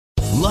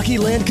Lucky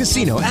Land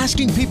Casino,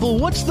 asking people,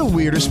 what's the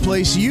weirdest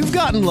place you've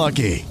gotten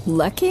lucky?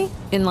 Lucky?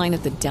 In line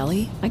at the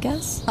deli, I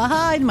guess?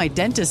 Aha, in my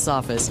dentist's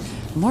office.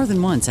 More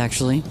than once,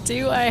 actually.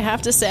 Do I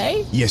have to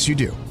say? Yes, you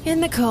do. In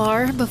the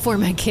car before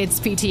my kids'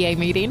 PTA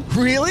meeting.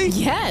 Really?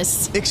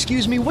 Yes.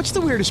 Excuse me, what's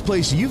the weirdest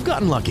place you've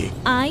gotten lucky?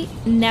 I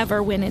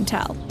never win and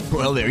tell.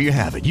 Well, there you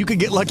have it. You can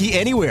get lucky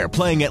anywhere,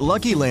 playing at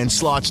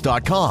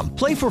LuckyLandSlots.com.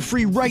 Play for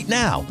free right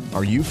now.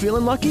 Are you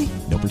feeling lucky?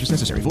 No purchase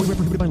necessary. Void where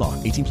prohibited by law.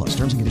 18 plus.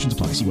 Terms and conditions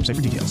apply. See website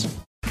for details.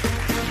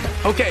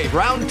 Okay,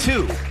 round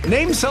two.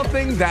 Name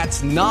something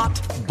that's not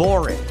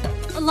boring.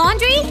 A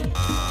laundry?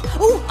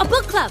 Ooh, a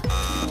book club.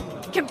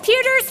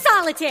 Computer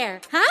solitaire,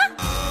 huh?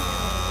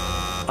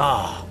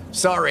 Ah,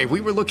 sorry,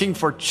 we were looking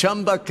for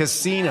Chumba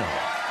Casino.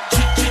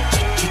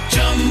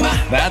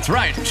 That's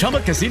right,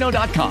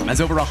 ChumbaCasino.com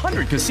has over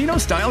 100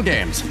 casino-style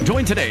games.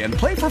 Join today and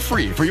play for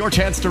free for your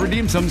chance to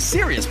redeem some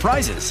serious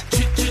prizes.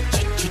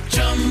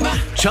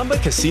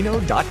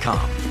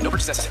 ChumbaCasino.com. No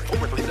purchase necessary.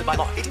 Void where prohibited by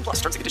law. 18 plus.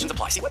 Terms and conditions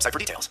apply. See website for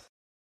details.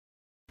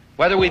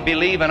 Whether we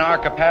believe in our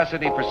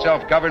capacity for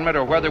self-government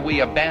or whether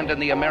we abandon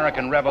the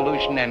American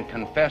Revolution and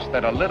confess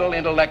that a little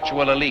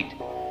intellectual elite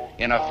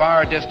in a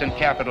far distant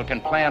capital can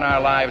plan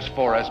our lives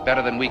for us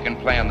better than we can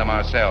plan them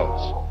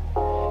ourselves.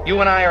 You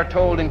and I are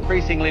told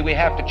increasingly we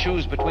have to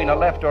choose between a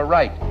left or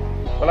right.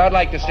 Well, I'd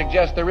like to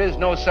suggest there is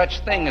no such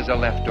thing as a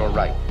left or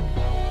right.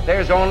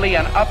 There's only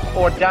an up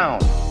or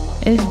down.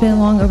 It has been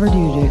long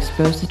overdue to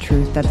expose the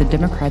truth that the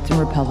Democrats and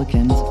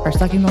Republicans are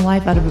sucking the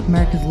life out of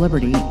America's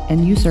liberty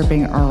and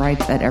usurping our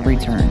rights at every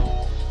turn.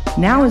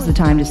 Now is the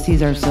time to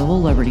seize our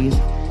civil liberties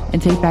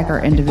and take back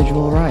our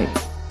individual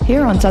rights.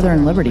 Here on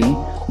Southern Liberty,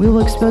 we will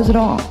expose it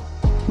all.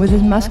 With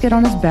his musket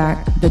on his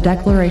back, the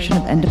Declaration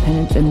of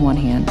Independence in one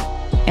hand,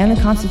 and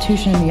the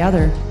Constitution in the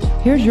other,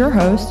 here's your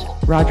host,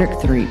 Roderick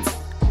Threets.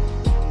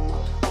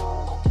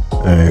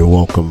 Hey,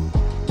 welcome.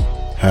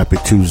 Happy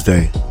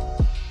Tuesday,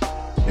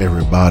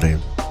 everybody.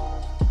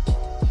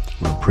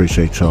 I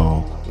appreciate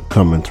y'all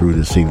coming through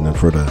this evening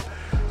for the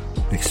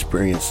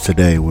experience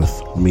today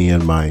with me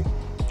and my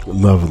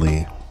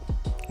lovely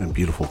and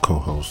beautiful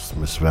co-host,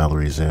 Miss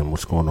Valerie Zim.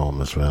 What's going on,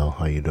 Miss Val?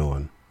 How you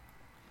doing?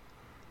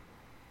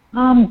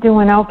 I'm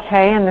doing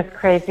okay in this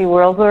crazy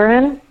world we're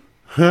in.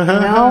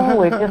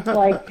 We're just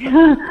like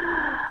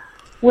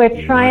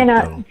we're trying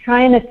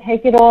to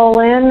take it all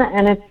in,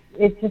 and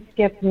it just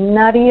gets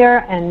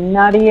nuttier and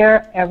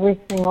nuttier every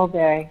single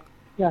day.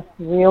 Just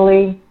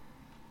really,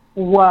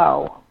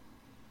 whoa!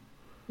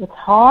 It's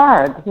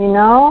hard,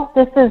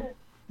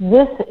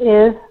 This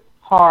is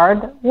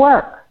hard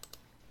work.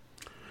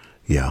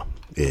 Yeah,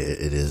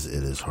 it is.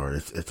 It is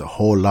hard. It's a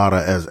whole lot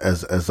of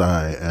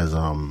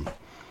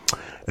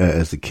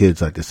as the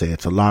kids like to say,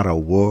 it's a lot of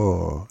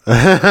war.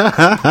 It's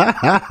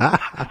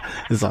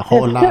a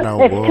whole lot of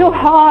war. It's too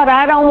hard.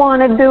 I don't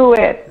want to do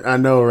it. I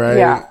know, right?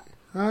 Yeah.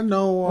 I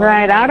know.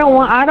 Right. I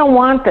don't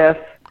want this.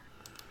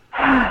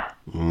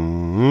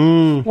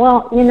 Mm-hmm.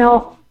 Well,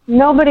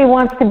 nobody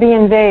wants to be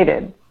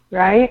invaded,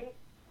 right?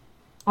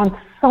 I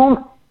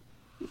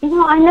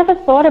never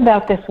thought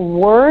about this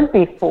word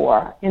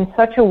before in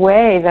such a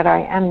way that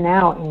I am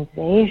now,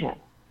 invasion.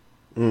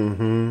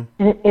 Mm-hmm.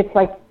 And it's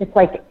like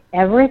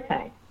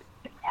everything.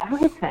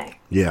 Everything.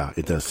 Yeah,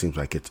 it does seem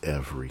like it's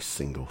every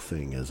single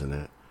thing, isn't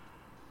it?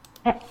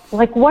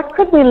 Like, what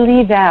could we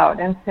leave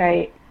out and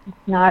say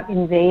it's not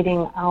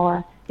invading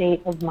our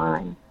state of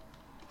mind?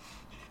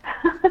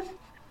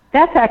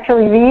 That's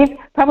actually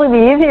probably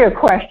the easier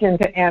question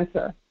to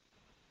answer.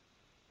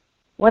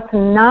 What's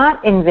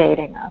not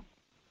invading us?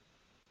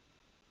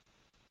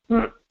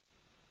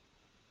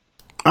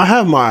 I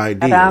have my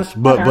ideas,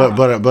 but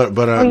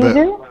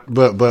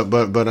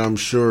I'm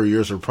sure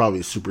yours will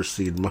probably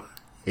supersede mine.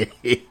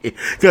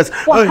 Because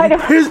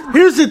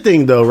here's the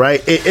thing, though,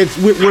 right?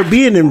 We're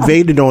being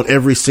invaded on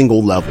every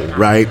single level,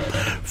 right?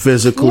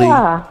 Physically,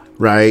 yeah.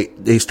 Right?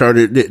 They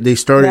started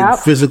Yep.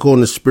 physical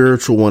and the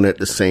spiritual one at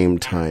the same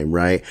time,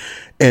 right?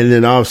 And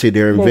then obviously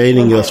they're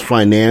invading us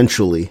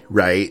financially,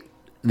 right?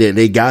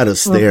 They got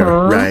us there,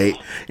 right,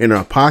 in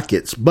our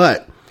pockets,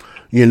 but.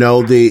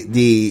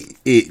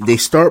 They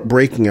start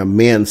breaking a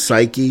man's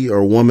psyche or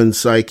a woman's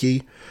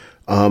psyche.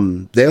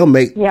 They'll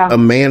make a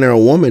man or a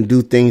woman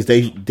do things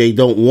they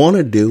don't want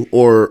to do,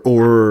 or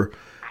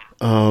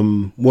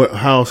how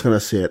else can I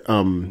say it?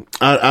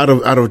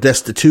 Out of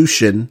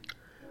destitution,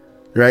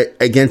 right,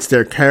 against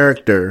their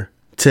character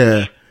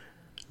to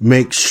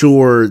make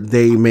sure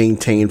they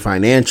maintain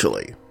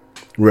financially.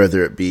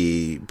 Whether it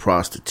be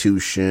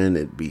prostitution,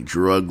 it be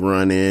drug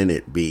running,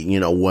 it be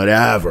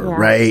whatever,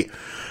 right?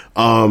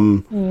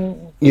 And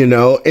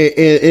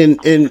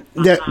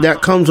that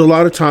comes a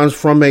lot of times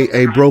from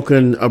a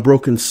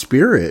broken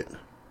spirit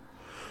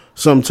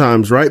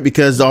sometimes, right?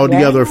 Because all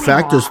the other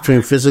factors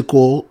between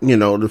physical,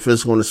 the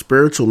physical and the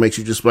spiritual makes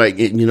you just like,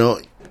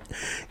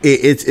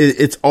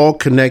 it's all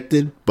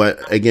connected.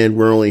 But again,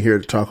 we're only here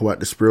to talk about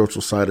the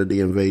spiritual side of the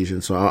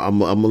invasion. So I'm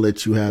going to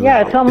let you have it.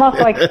 Yeah, it's almost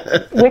like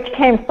which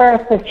came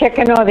first, the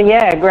chicken or the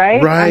egg,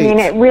 right? Right. I mean,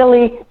 it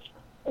really,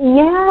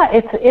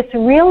 it's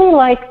really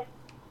like,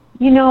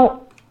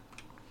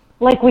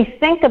 like we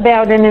think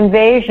about an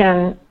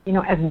invasion,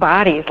 as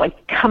bodies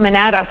like coming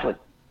at us with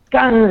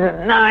guns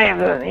and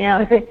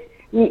knives.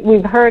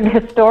 We've heard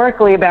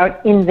historically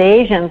about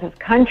invasions of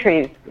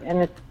countries, and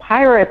it's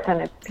pirates,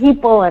 and it's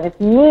people, and it's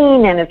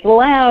mean, and it's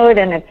loud,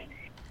 and it's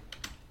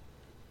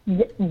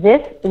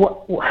this.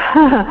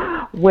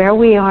 Where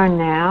we are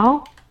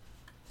now,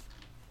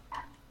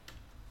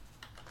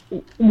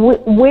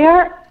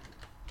 we're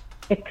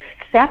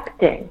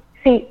accepting.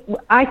 See,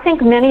 I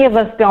think many of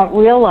us don't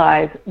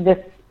realize this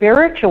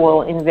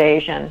spiritual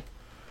invasion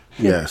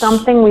is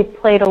something we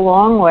played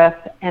along with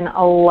and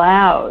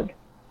allowed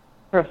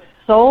for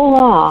so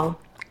long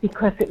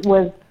because it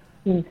was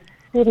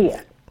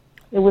insidious.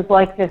 It was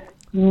like this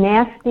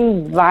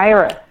nasty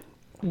virus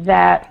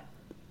that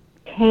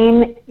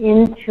came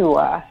into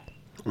us.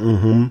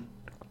 Mm-hmm.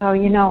 So,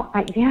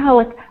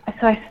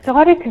 so I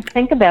started to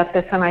think about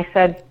this, and I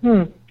said,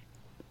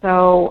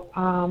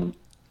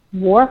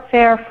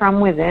 warfare from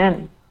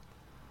within.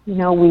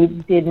 We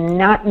did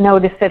not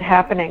notice it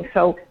happening.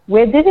 So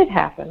where did it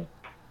happen?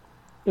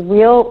 The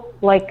real,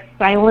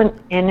 silent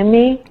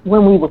enemy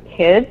when we were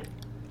kids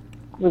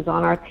was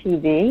on our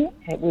TV.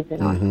 It was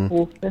in our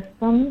school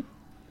systems,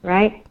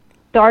 right?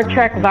 Star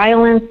Trek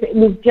violence, it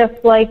was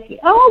just like,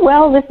 oh,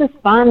 well, this is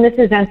fun. This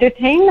is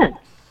entertainment.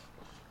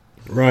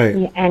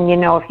 Right. And,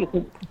 if you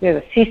could do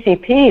the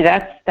CCP,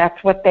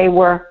 that's what they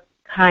were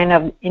kind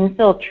of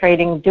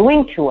infiltrating,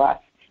 doing to us.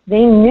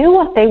 They knew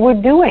what they were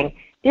doing.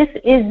 This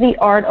is the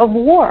art of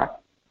war.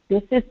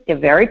 They're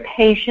very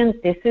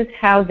patient. This is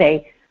how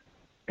they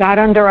got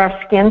under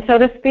our skin, so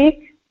to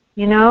speak,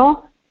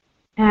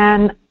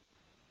 And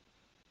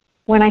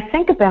when I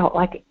think about,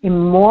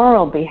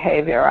 immoral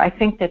behavior, I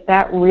think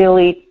that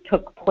really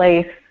took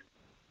place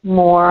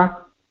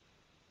more.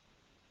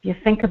 You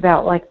think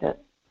about,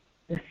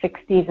 the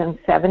 60s and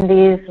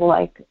 70s,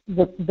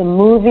 the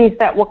movies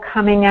that were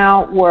coming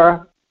out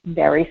were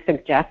very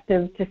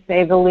suggestive, to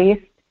say the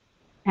least.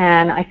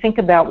 And I think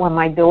about when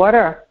my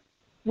daughter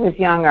was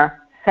younger,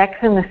 Sex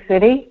and the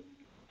City.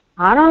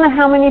 I don't know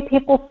how many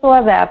people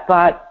saw that,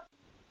 but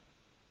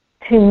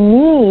to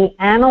me,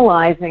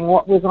 analyzing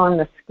what was on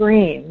the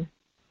screen,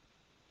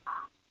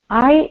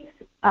 I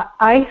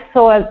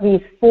saw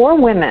these four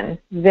women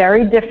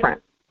very different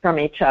from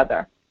each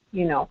other.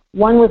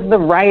 One was the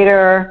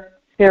writer,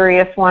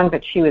 serious one,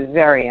 but she was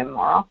very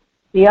immoral.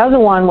 The other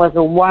one was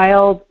a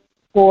wild,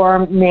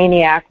 poor,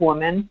 maniac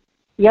woman.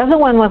 The other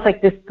one was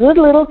this good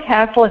little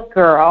Catholic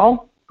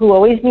girl who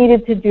always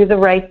needed to do the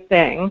right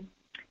thing.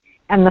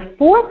 And the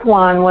fourth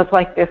one was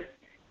this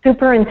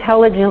super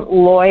intelligent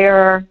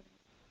lawyer,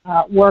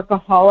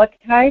 workaholic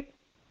type.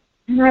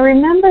 And I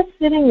remember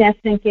sitting there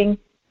thinking,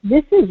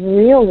 this is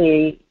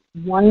really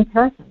one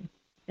person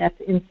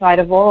that's inside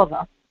of all of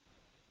us.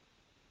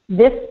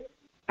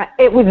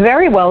 It was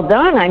very well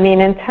done. I mean,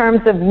 in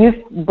terms of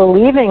you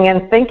believing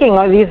and thinking,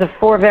 these are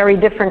four very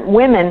different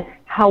women.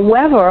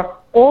 However,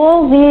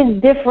 all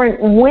these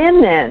different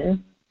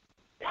women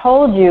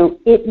told you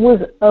it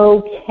was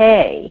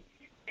okay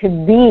to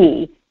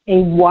be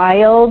a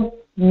wild,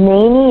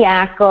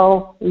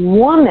 maniacal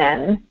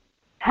woman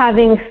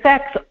having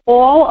sex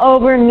all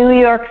over New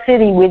York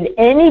City with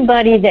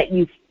anybody that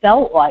you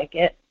felt like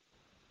it,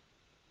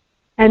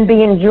 and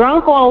being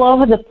drunk all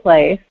over the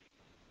place.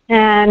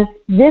 And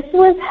this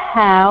was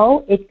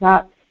how it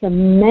got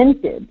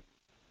cemented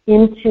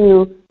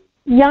into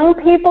young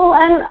people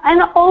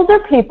and older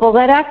people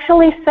that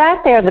actually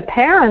sat there, the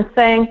parents,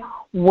 saying,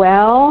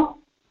 well,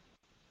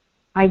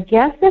 I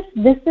guess if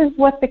this is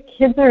what the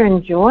kids are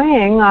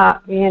enjoying,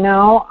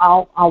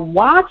 I'll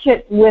watch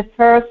it with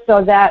her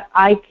so that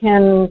I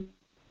can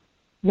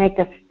make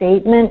a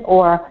statement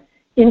or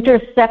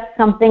intercept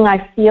something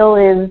I feel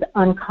is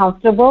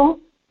uncomfortable.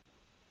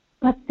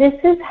 But this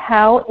is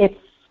how it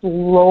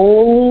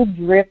slowly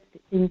dripped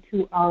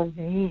into our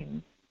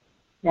veins,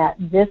 that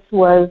this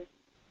was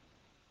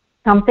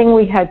something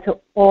we had to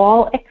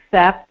all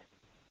accept,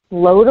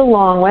 float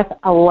along with,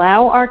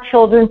 allow our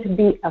children to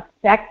be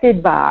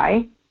affected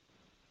by,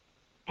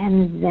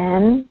 and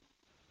then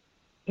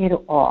it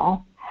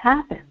all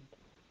happened.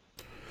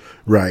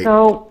 Right.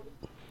 So,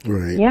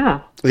 right.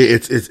 Yeah.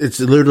 It's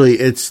literally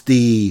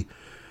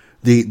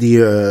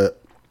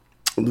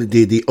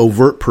the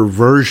overt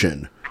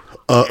perversion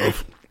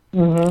of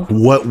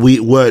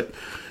what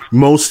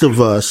most of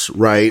us,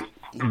 right,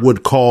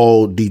 would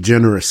call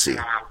degeneracy,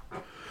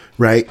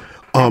 right?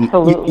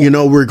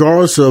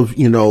 Regardless of,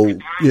 and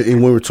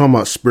when we're talking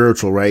about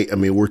spiritual, right? I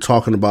mean, we're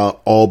talking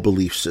about all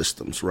belief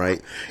systems,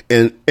 right?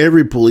 And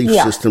every belief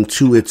system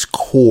to its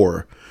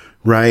core,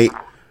 right?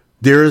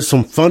 There are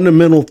some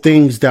fundamental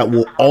things that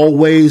will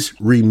always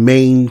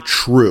remain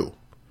true.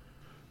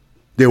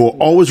 They will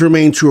always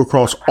remain true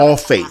across all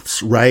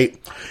faiths, right?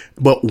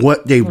 But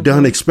what they've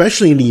done,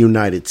 especially in the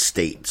United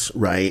States,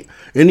 right?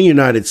 In the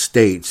United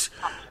States,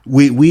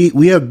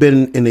 we have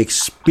been an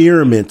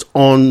experiment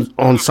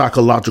on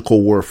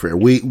psychological warfare.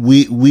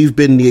 We've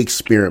been the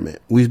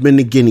experiment. We've been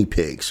the guinea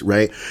pigs,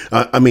 right?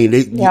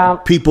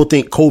 People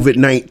think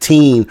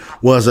COVID-19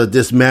 was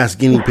this mass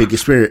guinea pig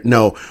experiment.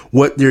 No,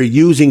 what they're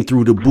using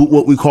through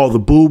what we call the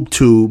boob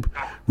tube,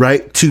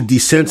 right, to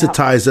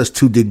desensitize us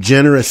to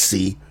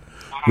degeneracy,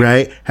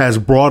 right, has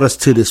brought us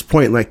to this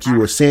point. Like you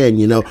were saying,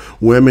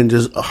 women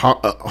just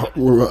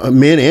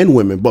men and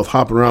women both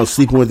hopping around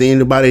sleeping with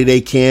anybody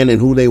they can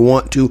and who they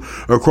want to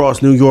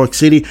across New York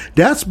City.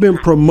 That's been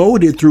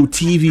promoted through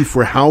TV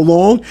for how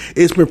long?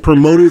 It's been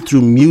promoted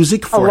through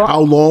music for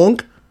how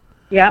long?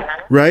 Yeah.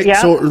 Right. Yep.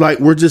 So like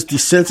we're just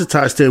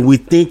desensitized to it. We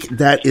think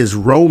that is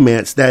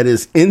romance, that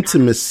is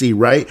intimacy,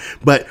 right?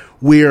 But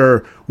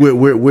we're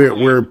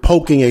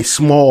poking a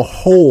small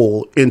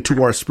hole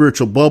into our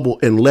spiritual bubble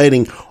and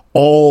letting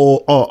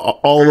all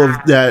of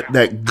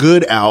that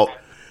good out,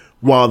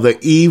 while the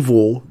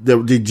evil,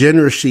 the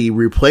degeneracy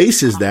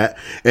replaces that.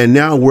 And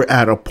now we're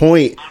at a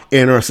point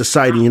in our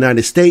society in the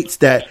United States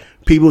that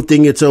people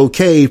think it's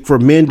okay for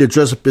men to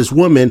dress up as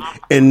women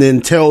and then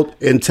tell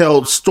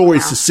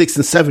stories to 6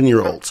 and 7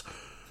 year olds.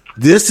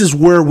 This is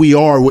where we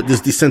are with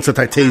this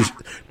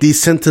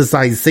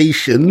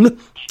desensitization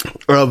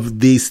of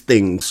these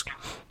things,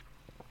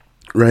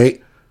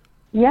 right?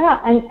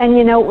 Yeah, and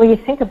when you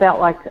think about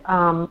like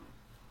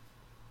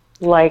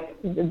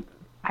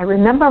I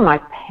remember my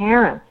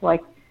parents,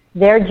 like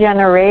their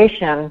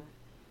generation,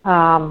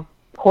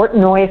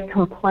 Portnoy's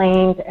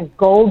Complaint and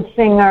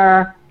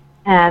Goldfinger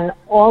and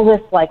all this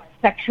like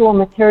sexual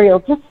material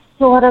just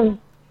sort of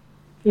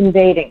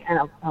invading.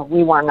 And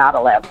we were not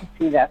allowed to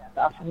see that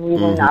stuff, and we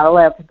were not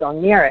allowed to go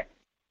near it.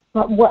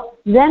 But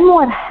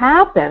what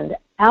happened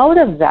out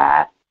of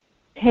that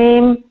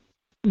came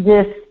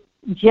this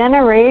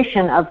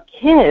generation of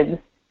kids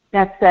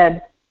that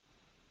said,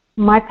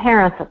 my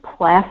parents are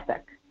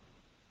plastic.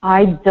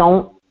 I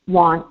don't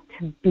want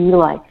to be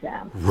like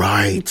them.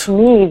 Right. To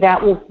me, that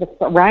was the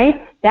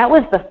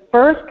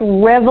first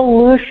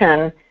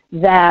revolution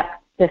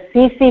that the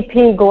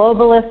CCP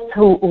globalists,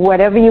 who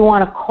whatever you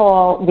want to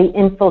call the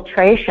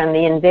infiltration,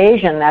 the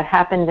invasion that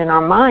happened in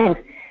our minds,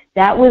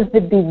 that was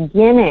the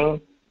beginning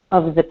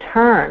of the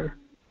turn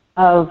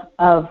of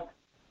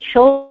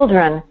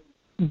children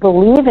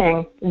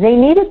believing they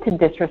needed to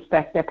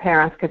disrespect their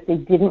parents because they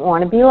didn't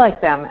want to be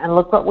like them. And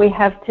look what we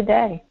have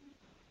today.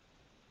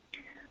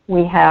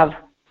 We have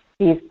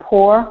these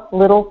poor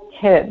little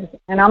kids,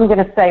 and I'm going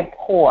to say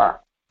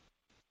poor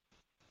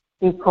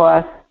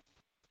because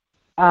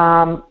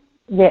they're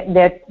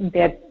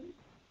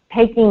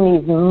taking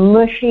these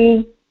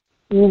mushy,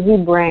 easy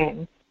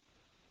brains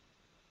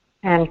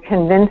and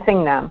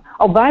convincing them.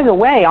 Oh, by the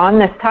way, on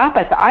this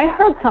topic, I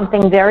heard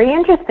something very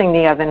interesting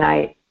the other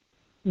night,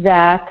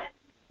 that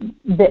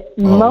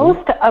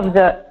most of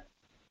the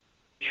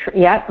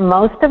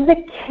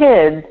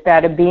kids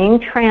that are being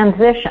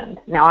transitioned,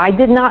 now I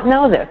did not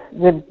know this,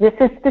 this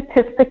is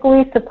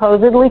statistically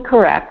supposedly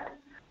correct,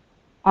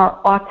 are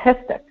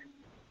autistic.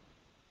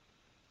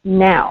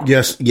 Now.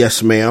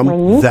 Yes,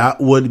 ma'am. That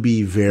would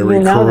be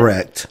very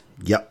correct.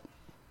 Yep.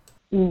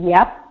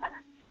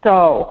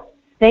 So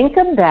think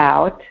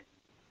about,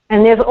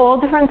 and there's all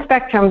different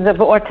spectrums of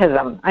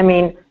autism. I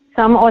mean,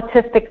 some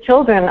autistic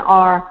children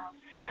are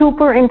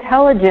super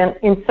intelligent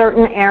in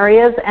certain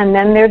areas, and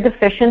then they're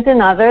deficient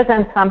in others,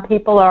 and some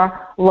people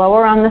are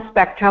lower on the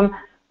spectrum.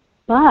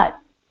 But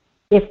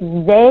if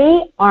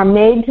they are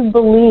made to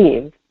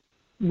believe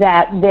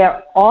that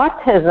their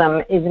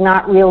autism is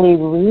not really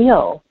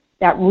real,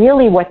 that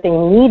really what they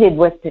needed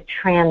was to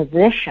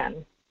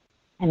transition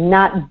and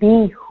not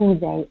be who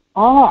they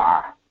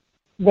are,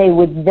 they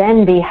would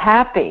then be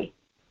happy.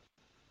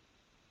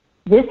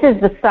 This is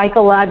the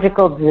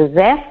psychological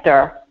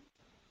disaster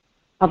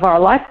of our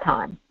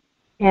lifetime.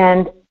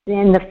 And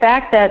the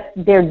fact that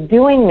they're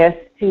doing this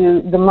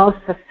to the most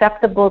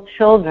susceptible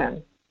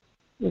children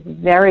is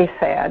very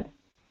sad,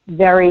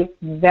 very,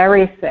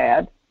 very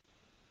sad.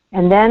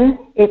 And then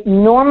it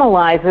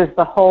normalizes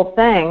the whole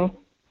thing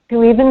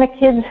to even the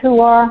kids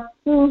who are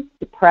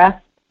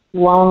depressed,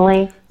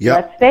 lonely. Yep.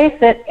 Let's face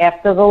it,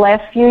 after the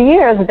last few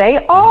years,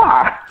 they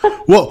are.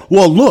 Well,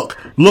 look.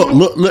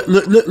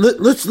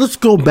 Let's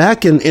go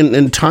back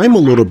in time a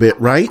little bit,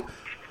 right?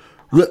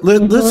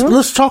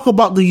 Let's talk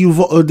about the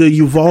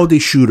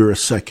Uvalde shooter a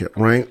second,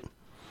 right?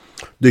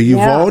 The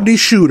Uvalde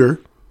shooter,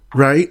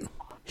 right?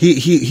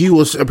 He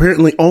was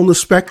apparently on the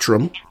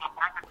spectrum,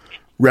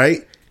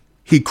 right?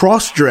 He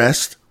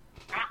cross-dressed,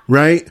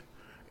 right?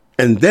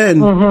 And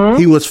then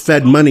he was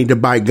fed money to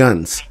buy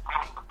guns.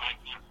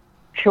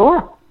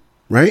 Sure.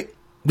 Right?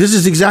 This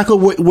is exactly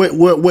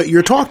what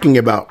you're talking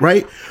about,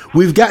 right?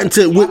 We've gotten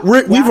to,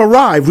 we've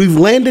arrived. We've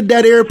landed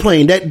that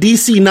airplane, that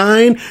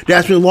DC-9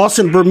 that's been lost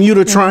in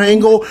Bermuda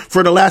Triangle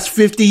for the last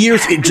 50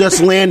 years. It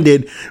just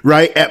landed,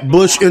 right, at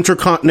Bush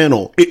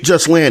Intercontinental. It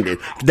just landed.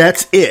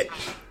 That's it,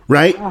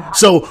 right?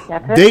 So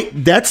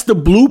that's the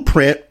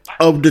blueprint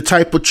of the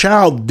type of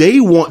child they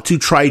want to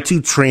try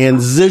to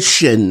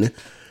transition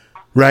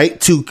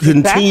right? To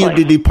continue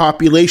the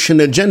depopulation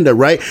agenda,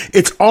 right?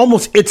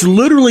 It's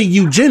literally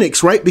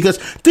eugenics, right? Because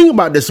think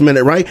about this a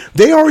minute, right?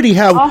 They already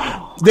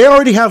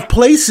have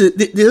places.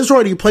 There's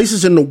already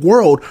places in the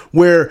world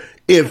where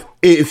if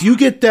you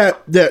get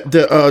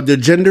the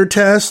gender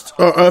test,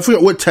 I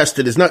forget what test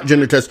it is, not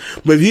gender test,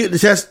 but if you get the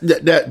test,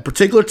 that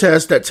particular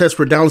test, that test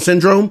for Down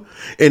syndrome,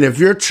 and if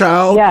your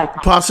child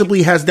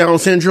possibly has Down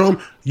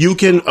syndrome, you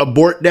can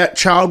abort that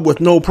child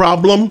with no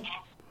problem.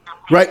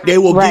 Right? They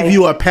will give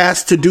you a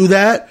pass to do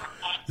that.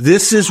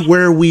 This is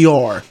where we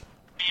are.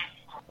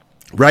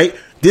 Right?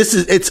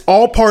 It's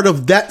all part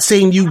of that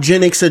same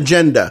eugenics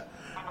agenda.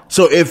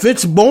 So if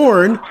it's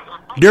born,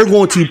 they're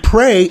going to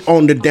prey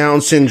on the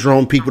Down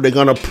syndrome people. They're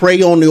going to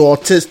prey on the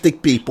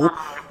autistic people.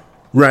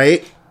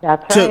 Right?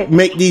 That's right. To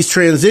make these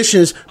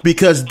transitions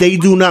because they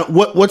do not,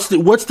 what's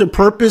the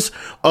purpose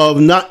of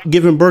not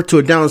giving birth to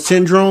a Down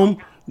syndrome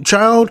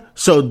child?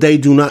 So they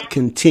do not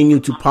continue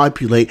to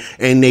populate,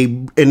 and they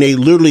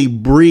literally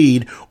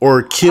breed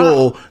or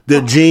kill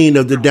the gene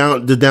of the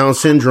Down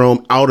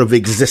syndrome out of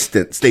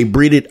existence. They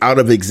breed it out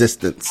of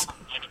existence,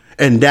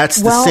 and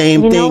that's the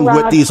same thing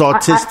with these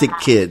autistic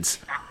kids.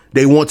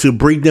 They want to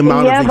breed them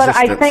out of existence.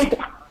 Yeah, but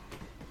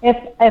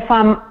I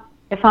think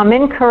if I'm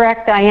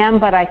incorrect, I am.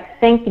 But I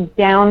think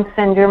Down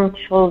syndrome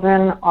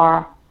children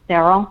are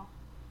sterile.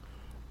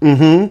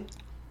 Mm-hmm.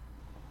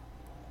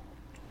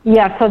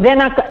 Yeah, so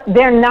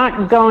they're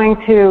not going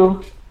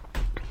to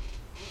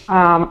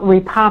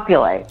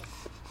repopulate.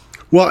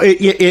 Well,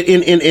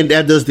 and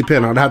that does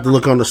depend. I'd have to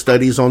look on the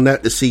studies on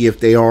that to see if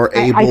they are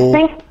able.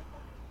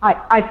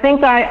 I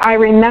think I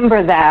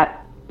remember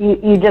that.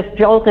 You just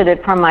jolted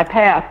it from my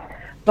past,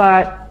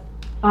 but.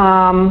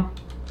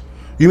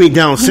 You mean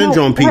Down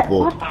syndrome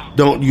people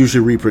don't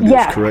usually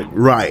reproduce, correct?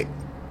 Right.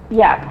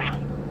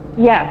 Yes,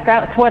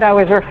 that's what I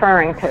was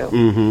referring to.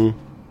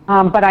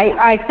 Mm-hmm. But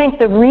I think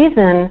the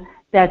reason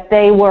that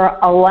they were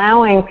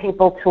allowing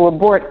people to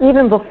abort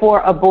even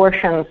before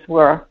abortions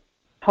were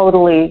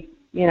totally,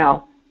 in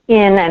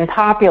and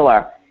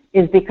popular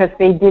is because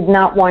they did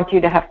not want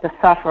you to have to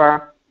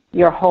suffer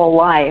your whole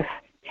life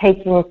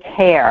taking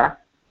care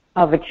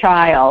of a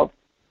child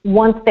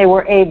once they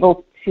were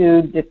able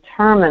to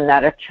determine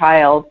that a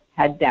child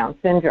had Down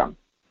syndrome.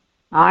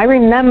 I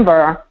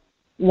remember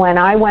when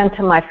I went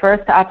to my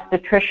first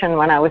obstetrician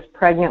when I was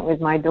pregnant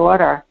with my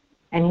daughter,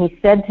 and he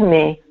said to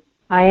me,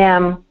 I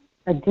am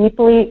a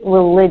deeply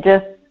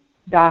religious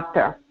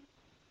doctor,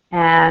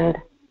 and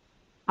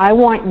I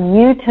want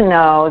you to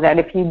know that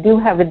if you do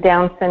have a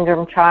Down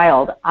syndrome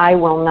child, I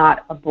will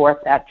not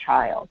abort that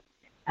child,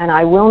 and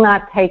I will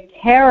not take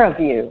care of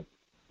you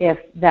if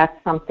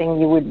that's something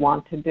you would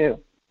want to do.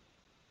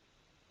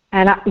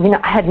 And I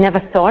had never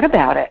thought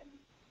about it.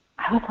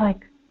 I was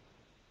like,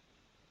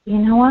 you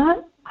know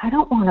what? I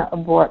don't want to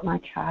abort my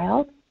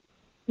child,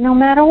 no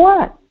matter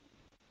what.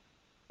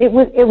 It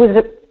was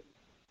a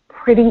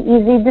pretty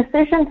easy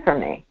decision for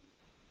me.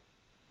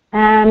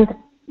 And,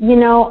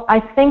 I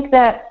think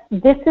that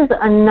this is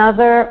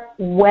another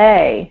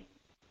way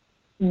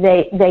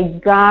they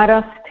got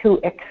us to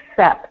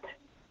accept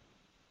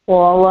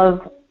all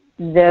of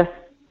this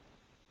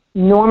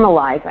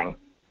normalizing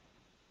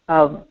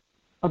of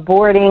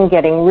aborting,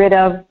 getting rid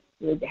of.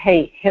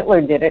 Hey, Hitler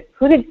did it.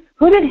 Who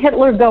did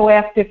Hitler go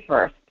after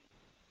first?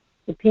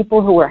 The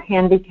people who were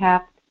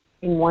handicapped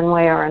in one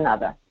way or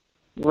another.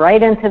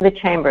 Right into the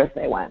chambers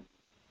they went.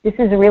 This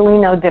is really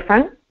no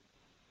different.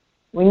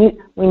 When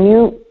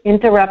you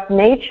interrupt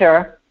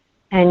nature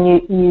and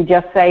you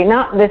just say,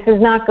 no, this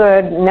is not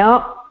good.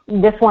 No,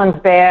 this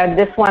one's bad.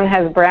 This one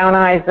has brown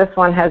eyes. This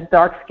one has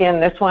dark skin.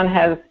 This one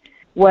has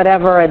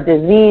whatever, a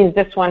disease.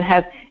 This one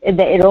has,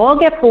 it all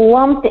gets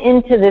lumped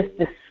into this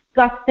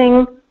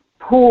disgusting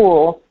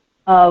pool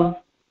of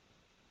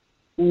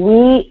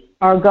we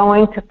are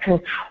going to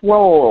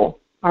control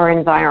our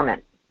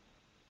environment.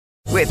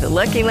 With the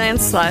Lucky Land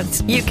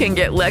Slots, you can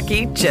get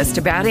lucky just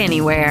about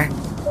anywhere.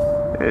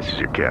 This is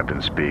your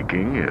captain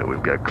speaking.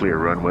 We've got clear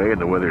runway and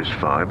the weather's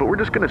fine, but we're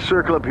just going to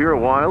circle up here a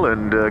while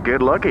and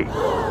get lucky.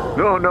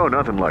 No,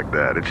 nothing like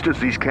that. It's just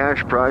these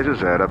cash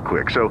prizes add up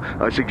quick. So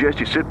I suggest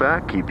you sit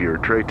back, keep your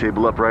tray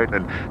table upright,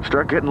 and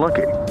start getting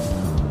lucky.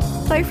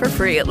 Play for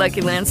free at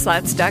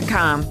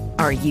LuckyLandSlots.com.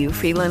 Are you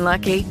feeling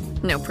lucky?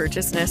 No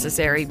purchase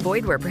necessary.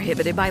 Void where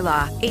prohibited by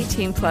law.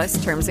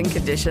 18+ terms and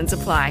conditions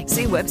apply.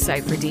 See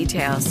website for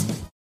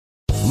details.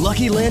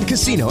 Lucky Land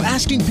Casino,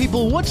 asking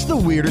people, what's the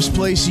weirdest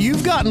place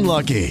you've gotten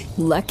lucky?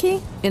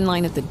 Lucky? In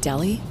line at the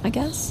deli, I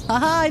guess?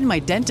 Aha, in my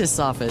dentist's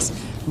office.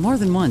 More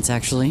than once,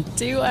 actually.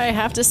 Do I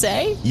have to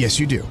say? Yes,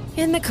 you do.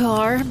 In the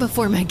car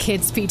before my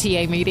kids'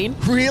 PTA meeting.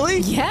 Really?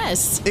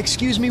 Yes.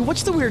 Excuse me,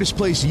 what's the weirdest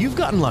place you've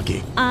gotten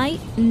lucky? I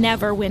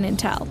never win and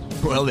tell.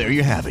 Well, there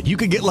you have it. You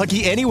can get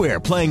lucky anywhere,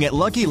 playing at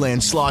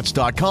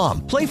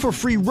LuckyLandSlots.com. Play for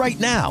free right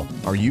now.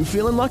 Are you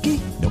feeling lucky?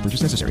 No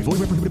purchase necessary. Void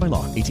where prohibited by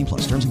law.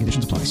 18+. Terms and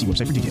conditions apply. See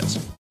website for details.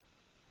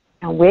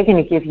 And we're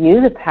going to give you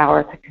the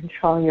power to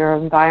control your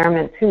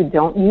environment too.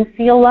 Don't you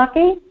feel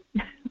lucky?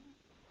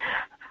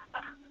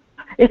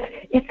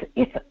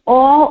 It's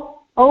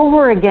all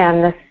over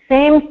again, the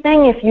same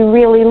thing if you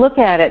really look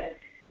at it.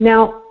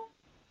 Now,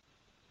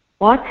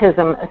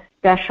 autism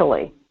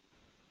especially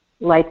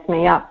lights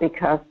me up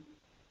because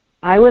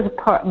I was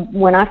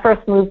when I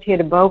first moved here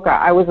to Boca,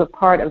 I was a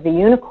part of the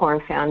Unicorn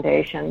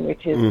Foundation,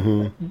 which is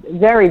a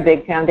very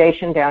big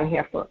foundation down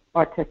here for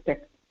autistic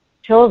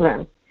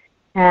children.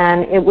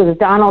 And it was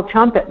Donald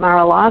Trump at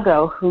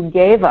Mar-a-Lago who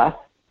gave us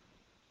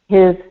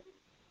his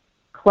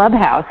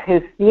clubhouse,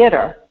 his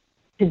theater,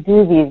 to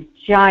do these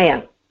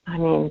giant, I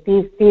mean,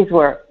 these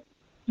were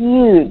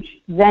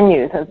huge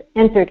venues of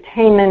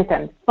entertainment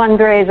and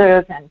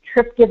fundraisers and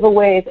trip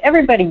giveaways.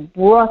 Everybody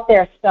brought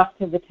their stuff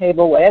to the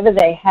table, whatever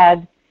they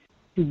had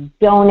to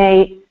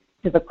donate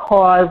to the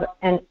cause,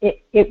 and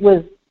it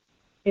was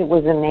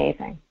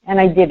amazing. And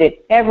I did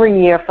it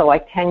every year for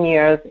like 10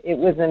 years. It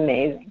was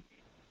amazing.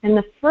 And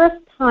the first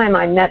time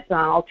I met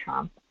Donald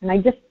Trump, and I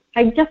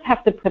just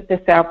have to put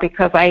this out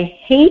because I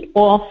hate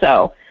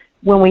also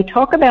when we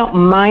talk about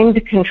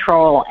mind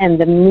control and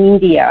the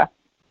media,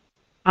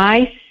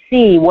 I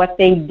see what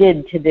they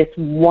did to this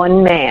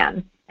one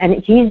man.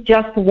 And he's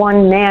just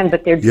one man,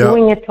 but they're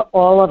doing it to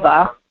all of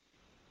us.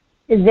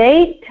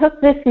 They took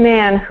this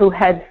man who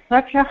had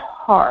such a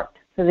heart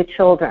for the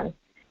children.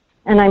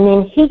 And I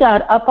mean, he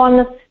got up on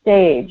the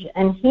stage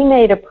and he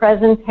made a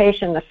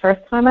presentation the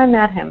first time I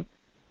met him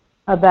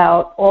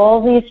about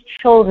all these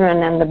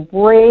children and the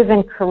brave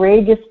and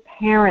courageous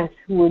parents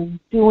who were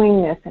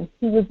doing this. And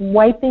he was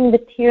wiping the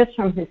tears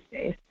from his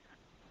face.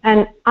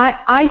 And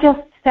I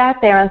just sat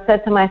there and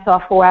said to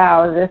myself,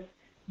 wow, this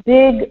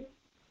big,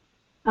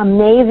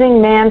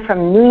 amazing man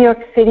from New York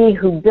City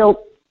who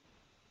built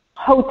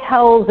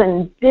hotels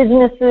and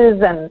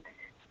businesses and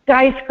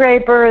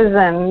skyscrapers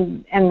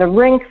and the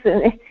rinks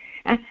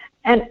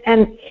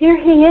and here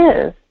he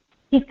is.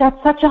 He's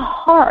got such a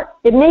heart.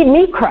 It made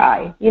me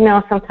cry. You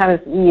know, sometimes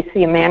when you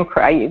see a man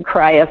cry, you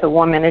cry as a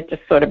woman. It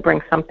just sort of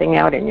brings something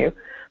out in you.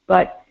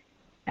 But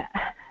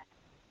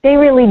they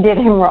really did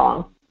him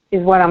wrong,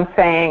 is what I'm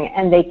saying,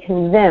 and they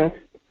convinced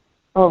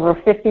over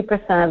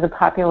 50% of the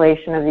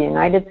population of the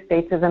United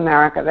States of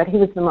America that he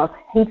was the most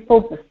hateful,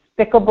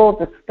 despicable,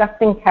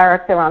 disgusting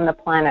character on the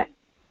planet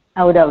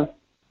out of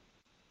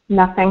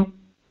nothing,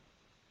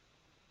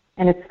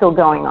 and it's still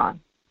going on.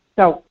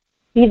 So,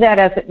 be that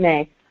as it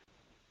may,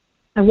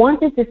 I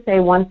wanted to say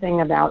one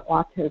thing about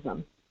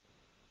autism.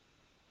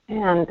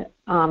 And,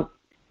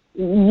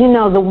 you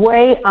know, the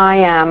way I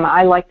am,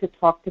 I like to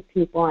talk to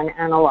people and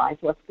analyze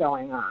what's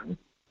going on.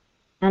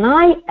 And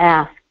I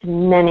asked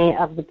many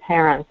of the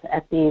parents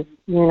at these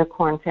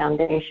Unicorn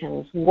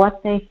Foundations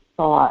what they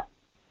thought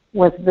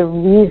was the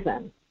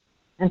reason.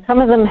 And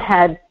some of them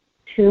had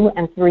 2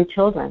 and 3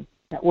 children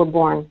that were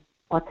born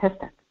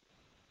autistic.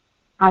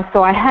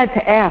 So I had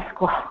to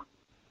ask, well,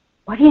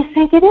 what do you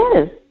think it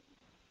is?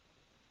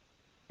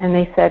 And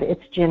they said,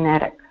 it's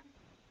genetic.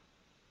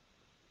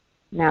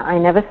 Now, I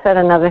never said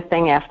another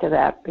thing after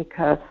that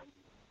because,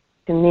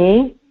 to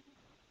me,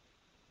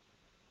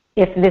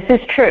 if this is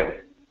true,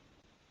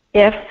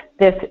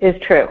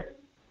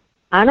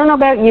 I don't know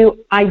about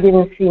you, I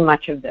didn't see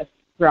much of this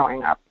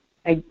growing up.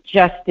 I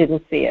just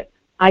didn't see it.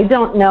 I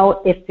don't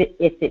know if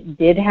it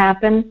did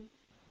happen,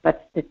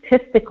 but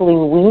statistically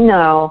we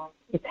know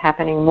it's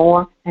happening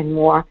more and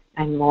more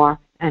and more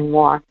and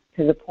more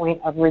to the point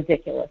of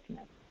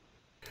ridiculousness.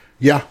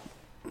 Yeah.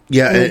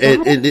 And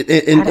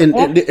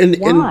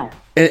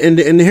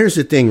here's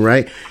the thing,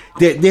 right?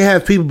 They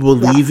have people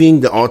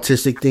believing the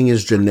autistic thing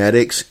is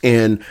genetics,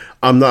 and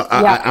I'm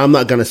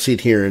not going to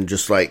sit here and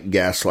just like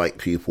gaslight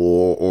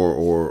people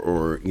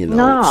or you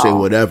know say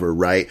whatever,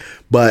 right?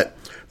 But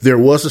there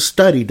was a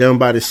study done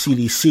by the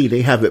CDC.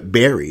 They have it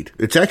buried.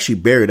 It's actually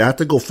buried. I have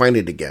to go find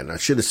it again. I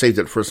should have saved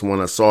it first when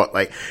I saw it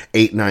like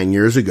 8-9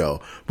 years ago.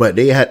 But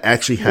they had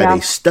actually had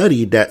a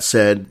study that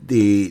said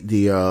the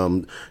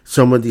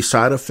some of the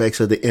side effects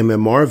of the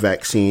MMR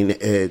vaccine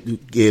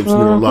gives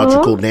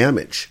neurological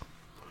damage,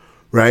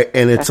 right?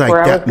 And it's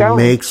like that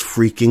makes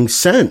freaking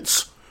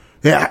sense.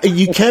 Yeah,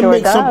 you can't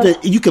make something.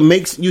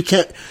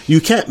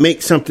 You can't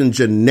make something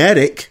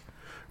genetic.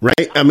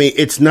 Right? I mean,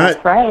 it's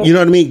not, you know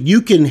what I mean?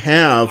 You can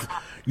have,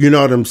 you know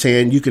what I'm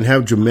saying? You can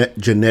have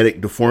genetic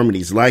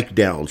deformities like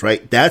Downs,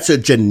 right? That's a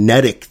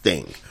genetic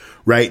thing,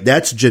 right?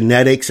 That's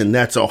genetics, and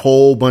that's a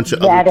whole bunch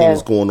of other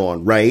things going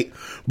on, right?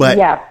 But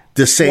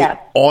to say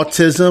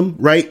autism,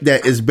 right?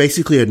 That is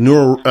basically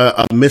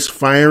a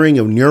misfiring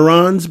of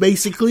neurons,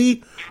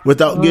 basically,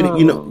 without getting,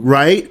 you know,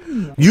 right?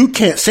 You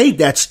can't say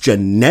that's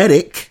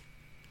genetic.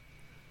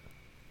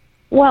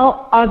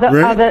 Well, are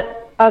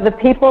the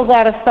people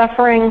that are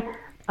suffering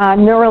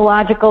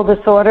neurological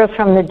disorders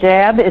from the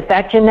jab, is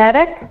that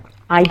genetic?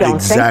 I don't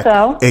think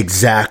so.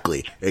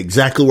 Exactly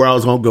where I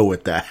was going to go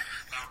with that.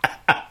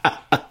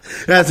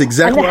 That's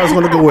exactly where I was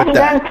going to go with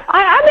that.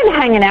 I've been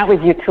hanging out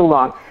with you too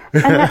long.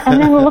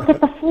 And then look at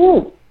the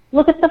food.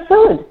 Look at the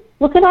food.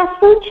 Look at our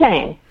food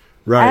chain.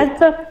 Right. As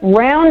the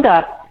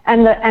Roundup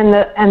and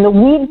the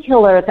weed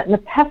killers and the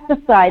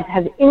pesticides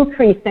have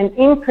increased and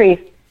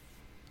increased,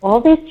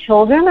 all these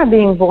children are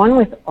being born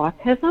with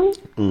autism?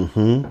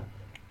 Mm-hmm.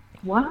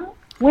 What?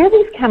 where are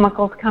these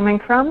chemicals coming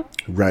from?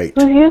 Right.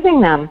 Who's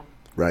using them?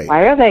 Right.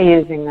 Why are they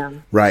using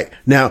them? Right.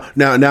 Now,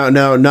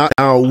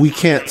 we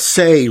can't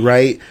say,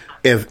 right,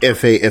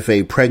 if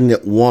a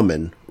pregnant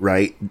woman,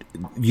 right,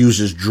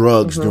 uses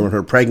drugs during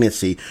her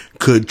pregnancy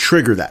could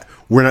trigger that.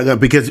 We're not going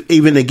to, because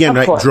even again,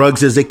 right,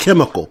 drugs is a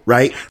chemical,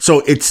 right?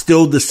 So it's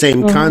still the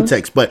same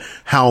context, but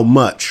how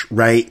much,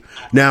 right?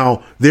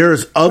 Now,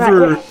 there's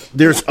other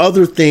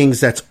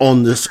things that's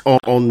on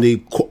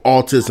the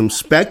autism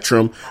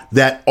spectrum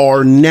that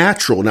are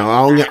natural.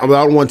 Now, I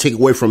don't want to take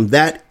away from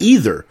that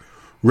either,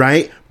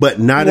 right? But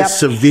not as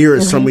severe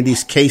as some of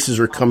these cases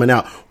are coming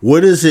out.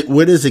 What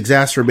is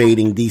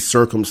exacerbating these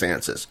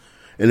circumstances?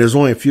 And there's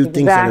only a few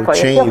things that have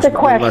changed in the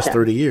last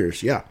 30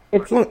 years. Yeah.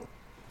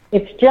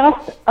 It's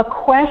just a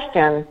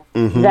question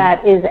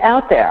that is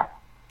out there.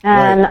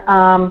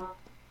 And,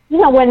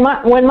 when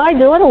my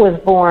daughter was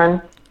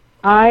born,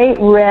 I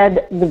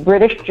read the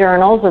British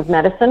journals of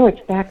medicine,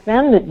 which back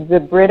then the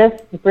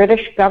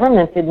British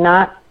government did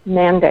not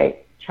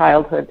mandate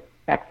childhood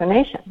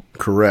vaccination.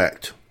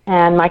 Correct.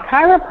 And my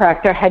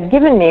chiropractor had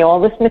given me all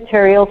this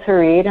material to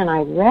read, and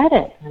I read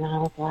it, and I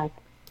was like,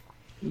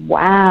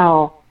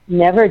 wow,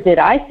 never did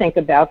I think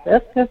about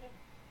this, because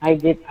I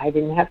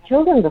didn't have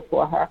children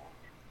before her.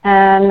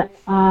 And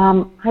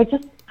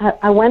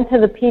I went to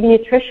the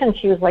pediatrician.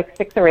 She was like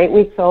 6 or 8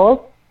 weeks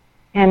old,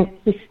 and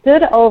he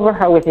stood over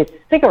her with his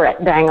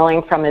cigarette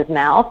dangling from his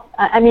mouth.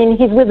 I mean,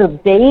 he's with a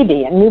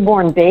baby, a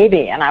newborn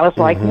baby, and I was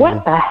like,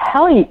 what the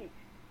hell?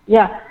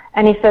 Yeah.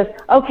 And he says,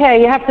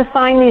 okay, you have to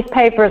sign these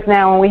papers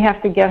now, and we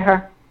have to get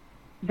her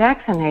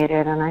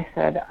vaccinated. And I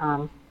said,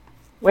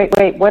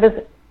 wait, what is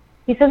it?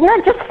 He says,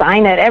 no, just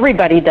sign it.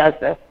 Everybody does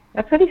this.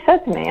 That's what he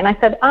said to me. And I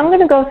said, I'm going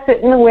to go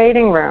sit in the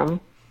waiting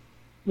room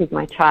with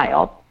my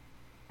child,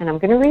 and I'm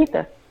going to read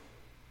this.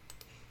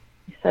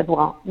 He said,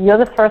 well, you're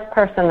the first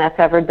person that's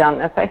ever done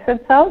this. I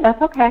said, so?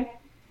 That's okay.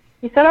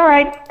 He said, all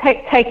right,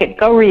 take it.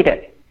 Go read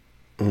it.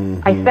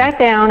 I sat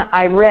down.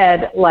 I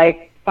read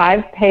like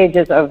 5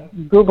 pages of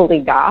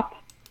googly-gop,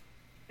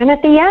 and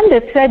at the end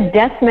it said,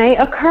 death may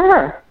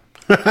occur.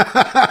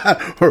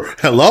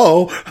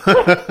 Hello?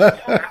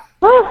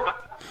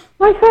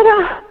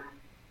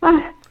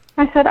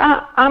 I said,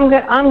 I'm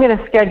going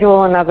to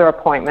schedule another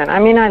appointment. I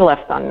mean, I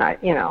left on night,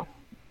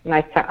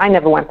 I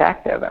never went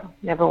back there, though.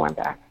 Never went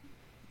back.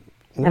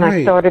 Right. And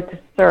I started to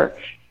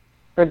search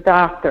for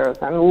doctors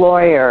and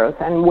lawyers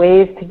and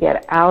ways to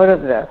get out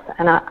of this.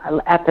 And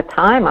at the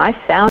time, I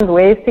found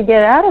ways to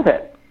get out of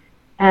it.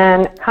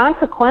 And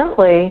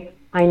consequently,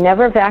 I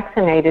never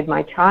vaccinated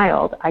my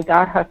child. I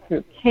got her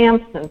through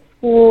camps and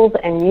schools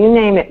and you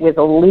name it, with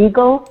a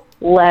legal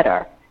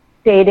letter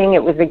stating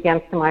it was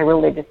against my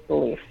religious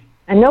belief.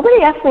 And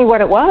nobody asked me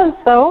what it was,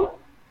 so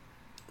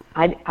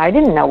I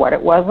didn't know what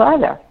it was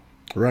either.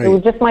 Right. It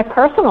was just my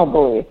personal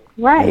belief.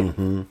 Right.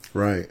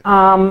 Right.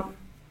 And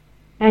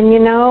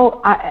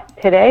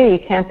today you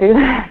can't do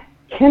that.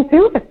 Can't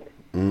do it.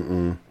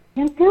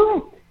 Can't do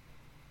it.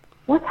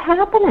 What's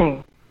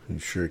happening? You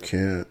sure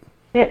can't.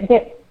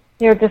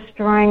 They're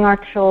destroying our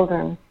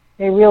children.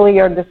 They really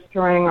are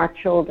destroying our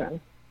children.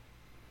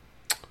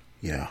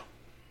 Yeah.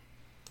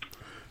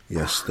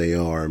 Yes, they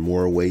are, in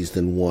more ways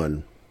than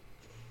one.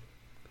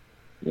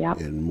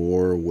 Yep. In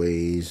more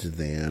ways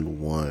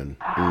than one.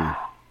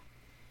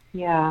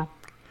 Yeah.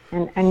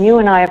 And you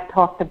and I have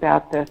talked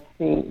about this,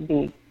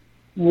 the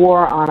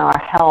war on our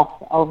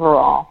health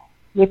overall,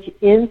 which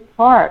is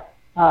part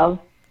of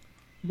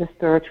the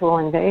spiritual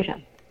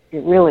invasion.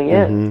 It really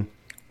is.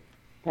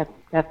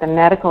 That the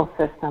medical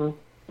system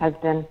has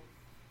been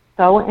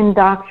so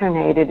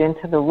indoctrinated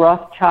into the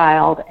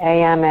Rothschild,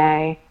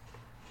 AMA,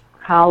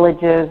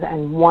 colleges,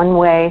 and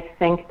one-way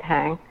think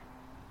tank.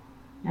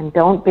 And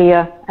don't be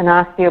an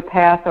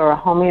osteopath or a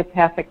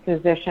homeopathic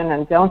physician,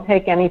 and don't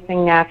take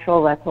anything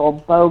natural. That's all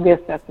bogus.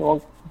 That's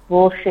all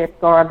bullshit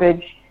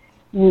garbage.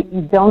 You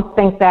don't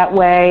think that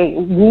way.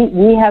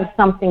 We have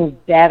something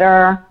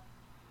better.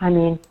 I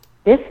mean,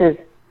 this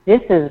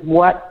is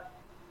what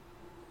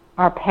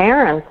our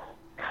parents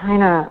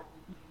kind of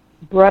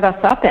brought us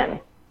up in,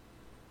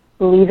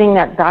 believing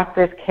that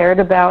doctors cared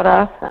about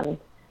us. And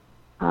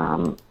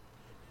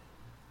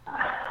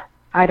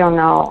I don't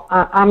know.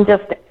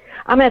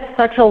 I'm at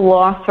such a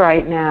loss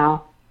right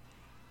now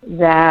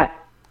that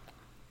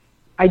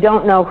I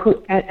don't know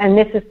who, and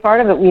this is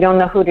part of it, we don't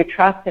know who to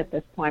trust at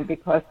this point,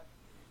 because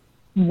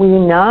we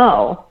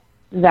know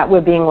that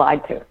we're being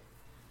lied to.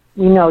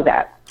 We know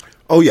that.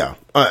 Oh, yeah.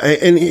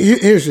 And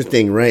here's the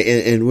thing, right?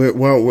 And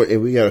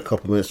we got a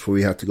couple minutes before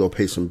we have to go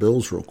pay some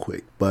bills real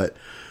quick. But,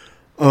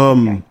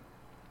 okay.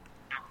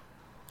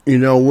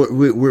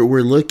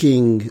 We're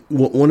looking.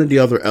 One of the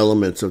other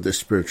elements of the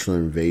spiritual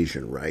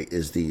invasion, right,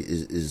 is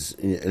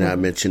and I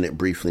mentioned it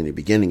briefly in the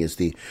beginning, is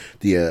the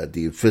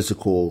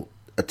physical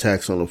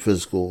attacks on the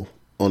physical,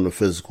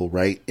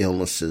 right,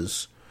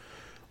 illnesses,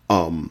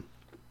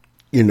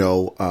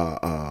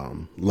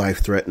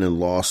 life-threatening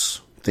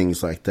loss,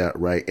 things like that,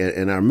 right?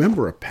 And I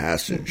remember a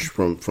passage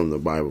from the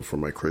Bible for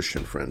my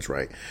Christian friends,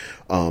 right?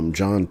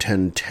 John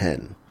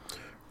 10:10,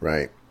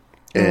 right?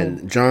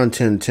 And John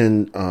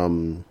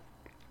 10:10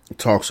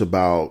 talks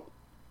about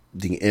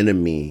the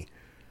enemy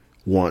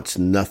wants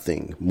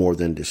nothing more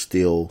than to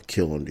steal,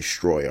 kill, and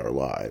destroy our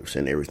lives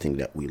and everything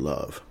that we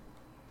love,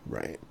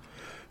 right?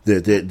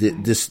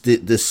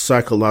 This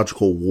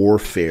psychological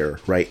warfare,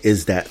 right,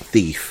 is that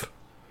thief,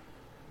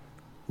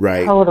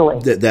 right?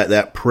 Totally.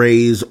 That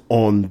preys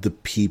on the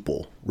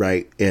people,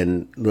 right?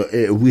 And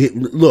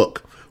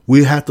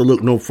we have to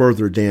look no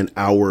further than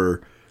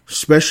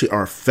especially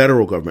our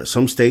federal government.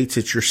 Some states,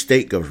 it's your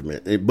state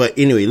government. But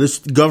anyway,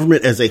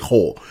 government as a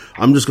whole.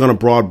 I'm just going to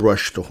broad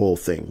brush the whole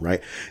thing,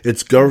 right?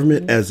 It's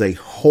government as a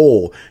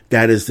whole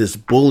that is this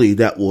bully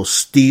that will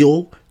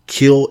steal,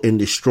 kill, and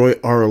destroy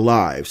our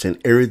lives and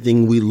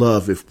everything we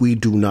love if we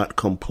do not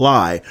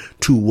comply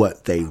to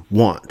what they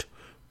want,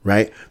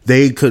 right?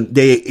 They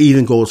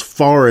even go as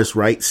far as,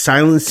 right,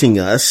 silencing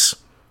us,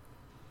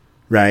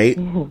 right?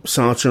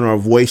 Silencing our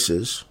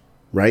voices,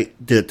 right?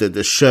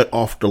 To shut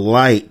off the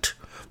light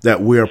that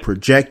we are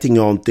projecting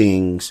on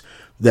things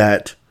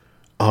that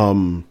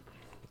they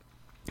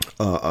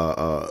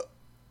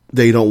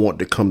don't want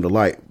to come to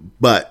light.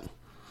 But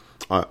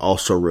I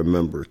also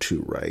remember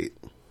too, right?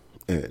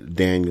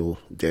 Daniel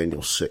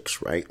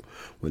 6, right?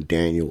 When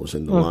Daniel was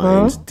in the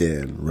lion's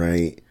den,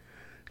 right?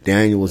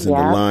 Daniel was in the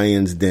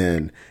lion's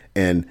den,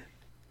 and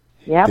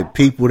the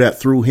people that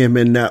threw him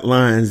in that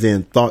lion's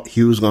den thought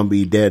he was going to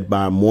be dead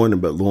by morning,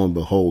 but lo and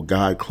behold,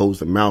 God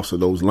closed the mouths of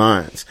those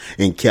lions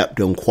and kept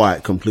them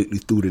quiet completely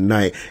through the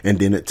night and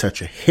didn't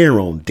touch a hair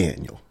on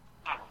Daniel.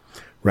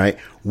 Right?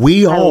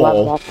 We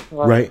all are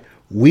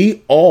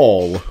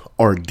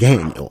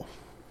Daniel.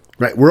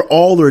 Right? We're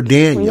all are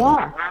Daniel. We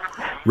are.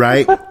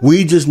 Right?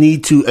 We just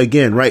need to,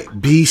 again, right,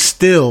 be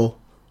still.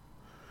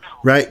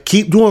 Right?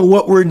 Keep doing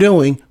what we're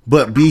doing,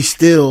 but be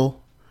still.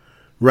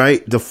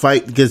 Right, the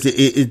fight, because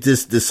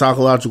the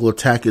psychological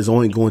attack is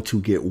only going to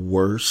get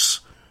worse,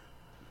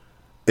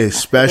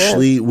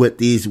 especially with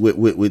these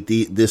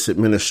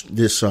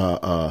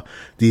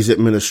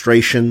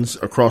administrations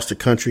across the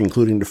country,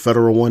 including the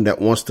federal one that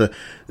wants to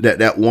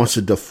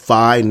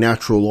defy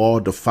natural law,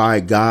 defy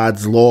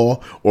God's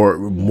law or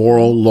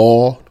moral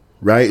law.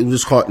 Right, we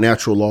just call it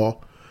natural law.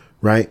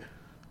 Right.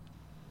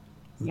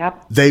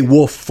 Yep. They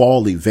will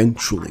fall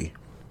eventually.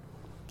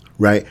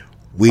 Right.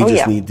 We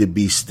just need to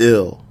be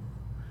still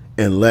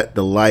and let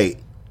the light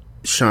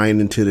shine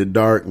into the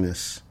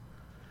darkness,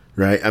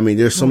 right? I mean,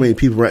 there's so many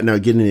people right now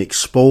getting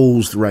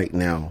exposed right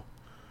now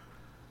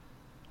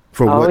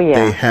for what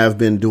they have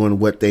been doing,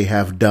 what they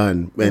have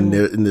done. And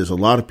there's a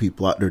lot of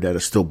people out there that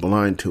are still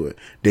blind to it.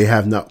 They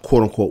have not,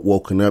 quote unquote,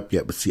 woken up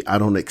yet. But see, I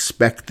don't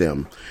expect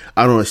them.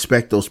 I don't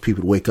expect those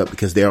people to wake up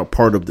because they are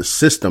part of the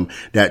system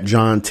that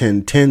John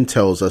 10:10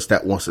 tells us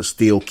that wants to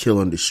steal, kill,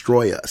 and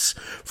destroy us,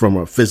 from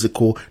our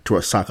physical to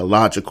our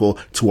psychological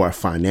to our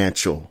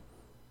financial.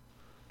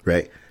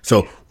 Right.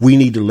 So we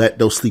need to let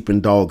those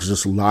sleeping dogs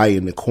just lie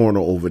in the corner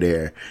over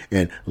there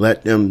and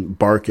let them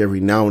bark every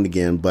now and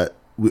again. But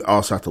we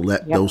also have to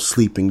let those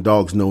sleeping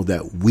dogs know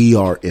that we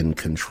are in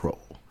control.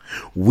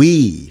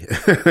 We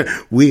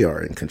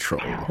are in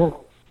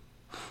control.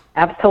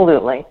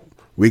 Absolutely.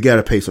 We got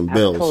to pay some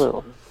bills.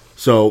 Absolutely.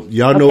 So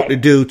y'all know what to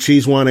do.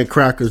 Cheese, wine, and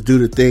crackers do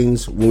the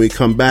things. When we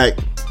come back,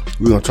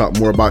 we're going to talk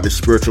more about the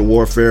spiritual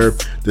warfare,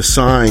 the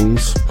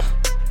signs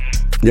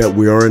that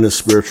we are in a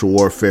spiritual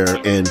warfare,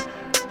 and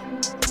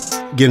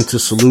get into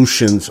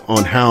solutions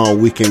on how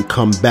we can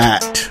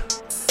combat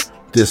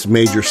this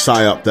major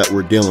psyop that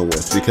we're dealing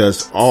with,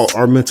 because all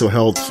our mental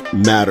health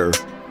matter,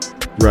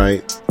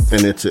 right?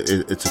 And it's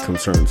a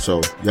concern.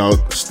 So y'all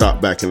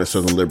stop back in the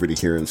Southern Liberty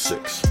here in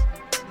 6.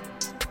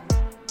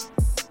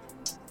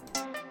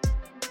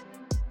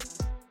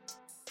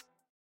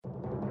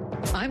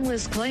 I'm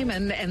Liz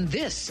Clayman, and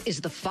this is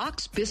the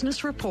Fox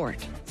Business Report.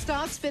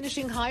 Stocks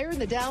finishing higher,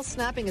 and the Dow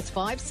snapping its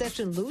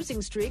 5-session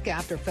losing streak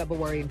after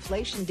February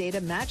inflation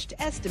data matched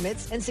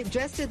estimates and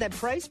suggested that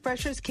price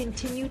pressures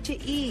continue to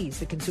ease.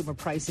 The consumer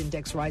price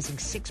index rising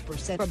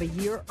 6% from a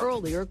year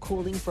earlier,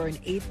 cooling for an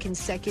 8th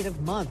consecutive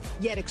month.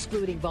 Yet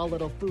excluding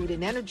volatile food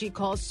and energy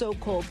costs,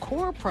 so-called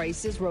core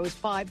prices rose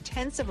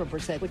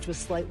 0.5%, which was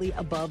slightly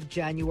above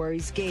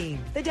January's gain.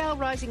 The Dow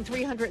rising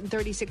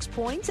 336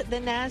 points, the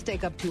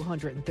Nasdaq up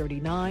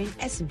 239,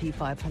 S&P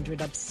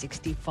 500 up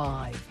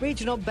 65.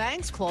 Regional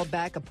banks clawed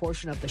back a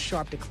portion of the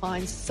sharp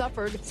declines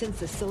suffered since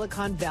the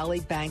Silicon Valley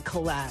Bank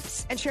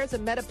collapse. And shares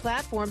of Meta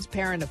Platforms,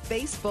 parent of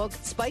Facebook,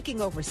 spiking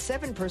over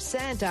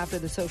 7% after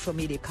the social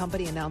media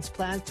company announced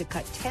plans to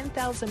cut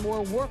 10,000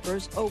 more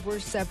workers over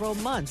several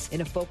months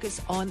in a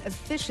focus on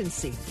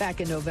efficiency.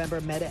 Back in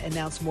November, Meta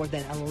announced more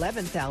than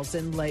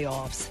 11,000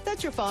 layoffs.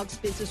 That's your Fox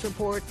Business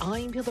Report.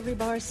 I'm Hillary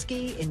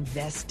Barsky,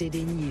 invested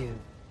in you.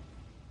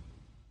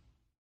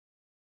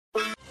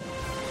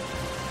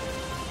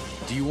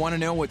 Do you want to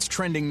know what's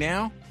trending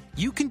now?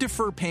 You can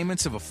defer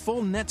payments of a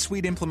full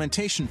NetSuite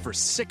implementation for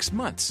 6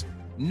 months.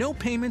 No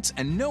payments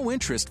and no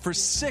interest for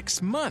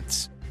 6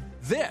 months.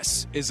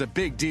 This is a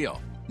big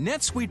deal.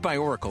 NetSuite by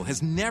Oracle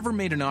has never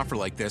made an offer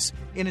like this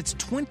in its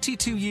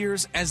 22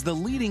 years as the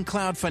leading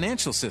cloud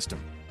financial system.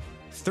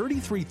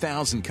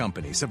 33,000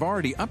 companies have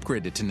already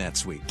upgraded to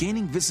NetSuite,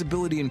 gaining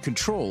visibility and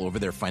control over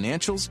their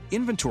financials,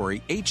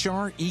 inventory,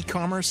 HR,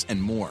 e-commerce,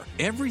 and more.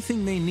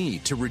 Everything they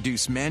need to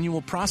reduce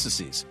manual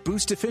processes,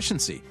 boost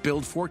efficiency,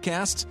 build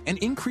forecasts, and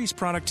increase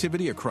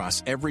productivity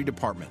across every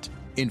department.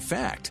 In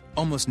fact,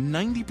 almost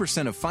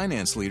 90% of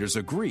finance leaders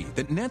agree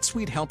that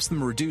NetSuite helps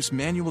them reduce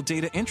manual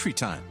data entry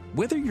time.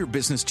 Whether your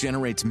business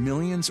generates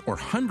millions or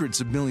hundreds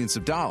of millions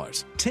of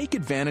dollars, take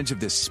advantage of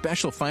this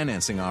special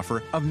financing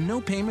offer of no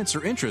payments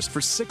or interest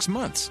for 6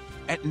 months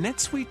at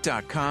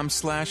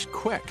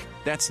netsuite.com/quick.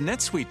 That's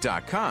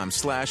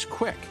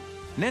netsuite.com/quick.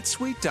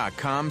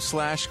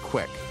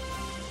 netsuite.com/quick.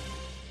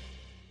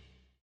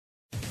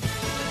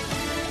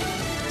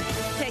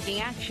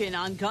 Taking action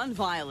on gun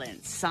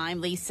violence.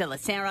 I'm Lisa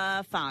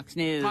Lacera, Fox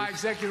News. My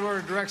executive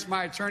order directs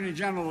my Attorney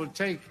General to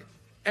take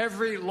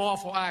every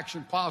lawful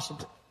action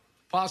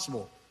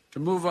possible to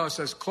move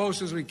us as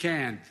close as we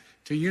can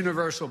to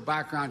universal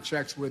background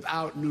checks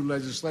without new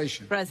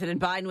legislation.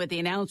 President Biden with the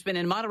announcement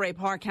in Monterey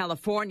Park,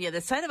 California,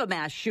 the site of a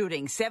mass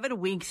shooting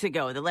 7 weeks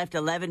ago that left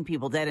 11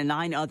 people dead and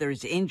 9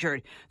 others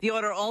injured. The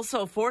order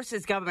also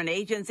forces government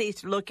agencies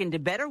to look into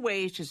better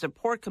ways to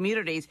support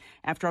communities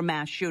after a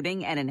mass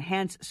shooting and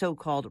enhance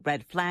so-called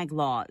red flag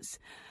laws.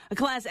 A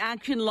class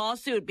action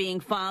lawsuit being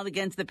filed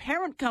against the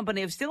parent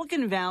company of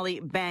Silicon Valley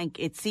Bank,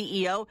 its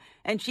CEO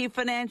and chief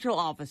financial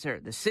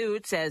officer. The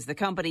suit says the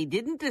company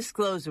didn't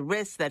disclose the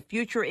risks that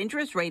future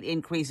interest rate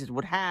increases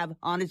would have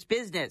on its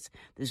business.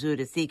 The suit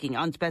is seeking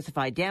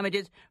unspecified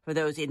damages for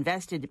those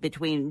invested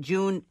between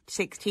June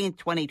 16,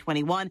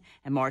 2021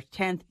 and March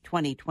 10,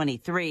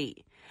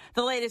 2023.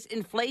 The latest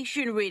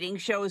inflation reading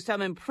shows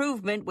some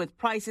improvement, with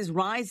prices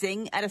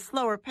rising at a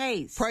slower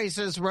pace.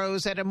 Prices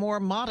rose at a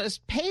more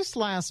modest pace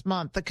last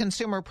month. The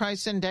Consumer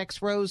Price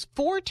Index rose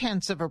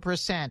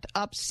 0.4%,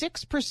 up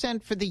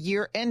 6% for the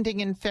year ending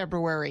in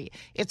February.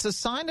 It's a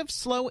sign of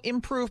slow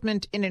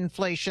improvement in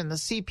inflation. The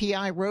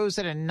CPI rose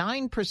at a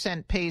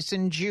 9% pace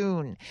in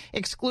June.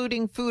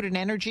 Excluding food and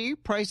energy,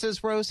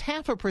 prices rose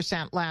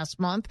 0.5% last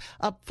month,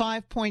 up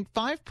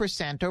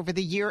 5.5% over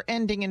the year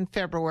ending in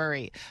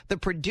February. The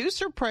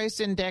Producer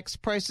Price Index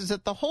prices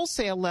at the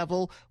wholesale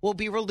level will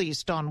be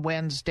released on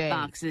Wednesday.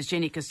 Fox's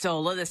Ginny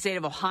Casola. The state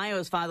of Ohio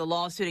has filed a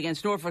lawsuit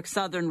against Norfolk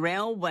Southern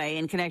Railway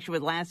in connection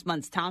with last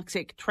month's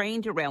toxic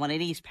train derailment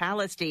in East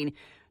Palestine.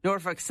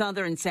 Norfolk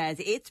Southern says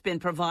it's been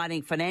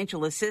providing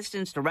financial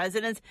assistance to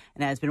residents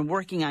and has been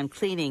working on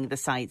cleaning the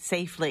site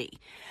safely.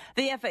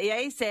 The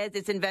FAA says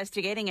it's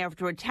investigating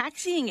after a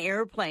taxiing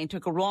airplane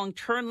took a wrong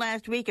turn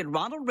last week at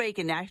Ronald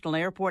Reagan National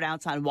Airport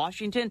outside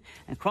Washington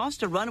and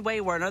crossed a runway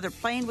where another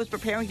plane was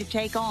preparing to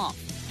take off.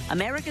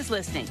 America's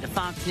listening to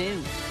Fox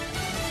News.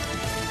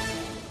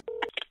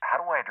 How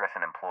do I address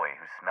an employee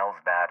who smells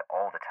bad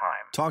all the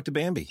time? Talk to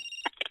Bambi.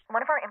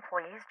 One of our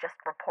employees just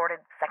reported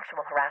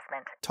sexual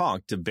harassment.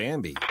 Talk to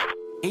Bambi.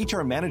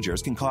 HR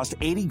managers can cost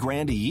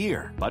 $80,000 a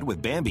year, but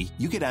with Bambi,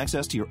 you get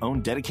access to your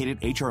own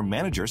dedicated HR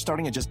manager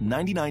starting at just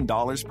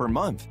 $99 per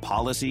month.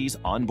 Policies,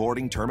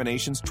 onboarding,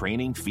 terminations,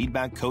 training,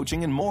 feedback,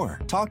 coaching, and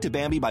more. Talk to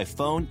Bambi by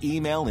phone,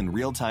 email, and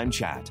real-time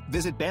chat.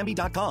 Visit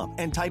Bambi.com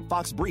and type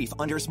Fox Brief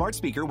under Smart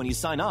Speaker when you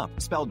sign up.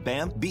 Spelled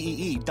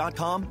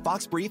BAMBEE.com,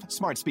 Fox Brief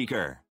Smart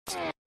Speaker.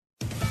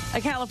 A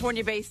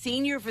California-based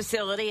senior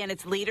facility and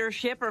its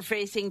leadership are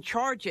facing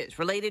charges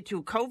related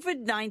to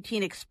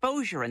COVID-19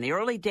 exposure in the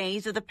early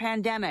days of the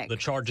pandemic. The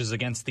charges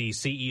against the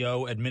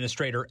CEO,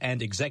 administrator,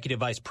 and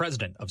executive vice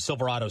president of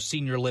Silverado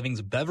Senior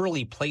Living's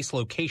Beverly Place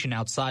location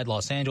outside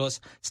Los Angeles,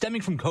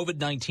 stemming from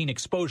COVID-19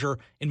 exposure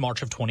in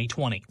March of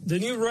 2020. The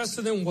new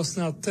resident was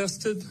not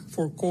tested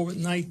for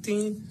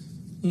COVID-19,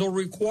 nor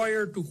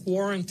required to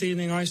quarantine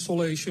in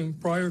isolation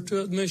prior to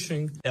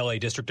admission. L.A.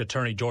 District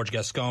Attorney George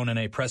Gascon in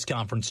a press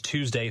conference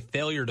Tuesday,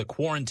 failure to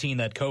quarantine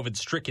that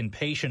COVID-stricken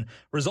patient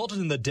resulted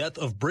in the death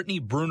of Brittany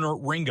Bruner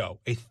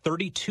Ringo, a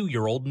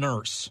 32-year-old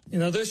nurse.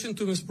 In addition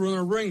to Ms.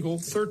 Bruner Ringo,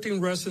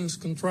 13 residents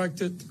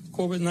contracted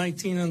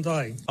COVID-19 and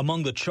died.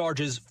 Among the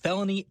charges,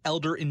 felony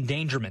elder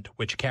endangerment,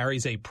 which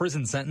carries a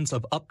prison sentence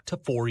of up to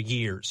 4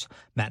 years.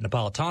 Matt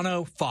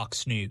Napolitano,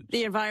 Fox News.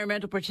 The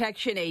Environmental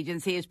Protection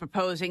Agency is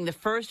proposing the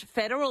first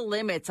federal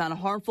limits on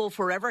harmful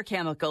forever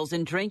chemicals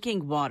in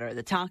drinking water.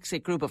 The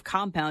toxic group of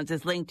compounds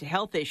is linked to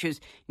health issues,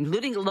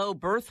 including low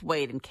birth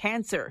weight and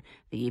cancer.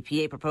 The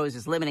EPA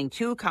proposes limiting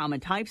 2 common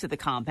types of the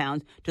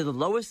compounds to the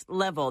lowest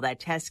level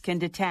that tests can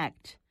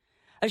detect.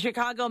 A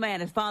Chicago man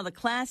has filed a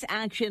class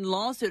action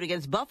lawsuit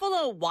against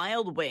Buffalo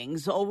Wild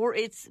Wings over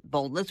its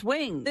boneless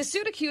wings. The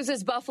suit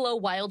accuses Buffalo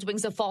Wild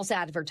Wings of false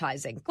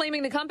advertising,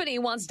 claiming the company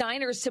wants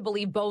diners to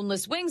believe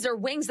boneless wings are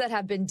wings that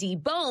have been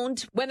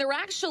deboned when they're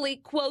actually,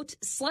 quote,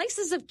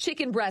 slices of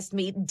chicken breast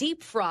meat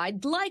deep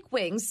fried like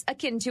wings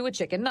akin to a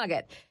chicken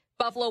nugget.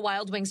 Buffalo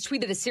Wild Wings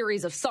tweeted a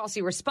series of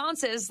saucy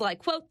responses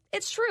like, quote,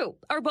 "It's true.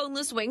 Our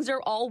boneless wings are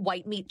all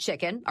white meat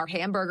chicken. Our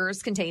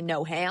hamburgers contain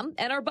no ham.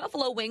 And our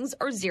buffalo wings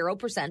are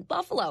 0%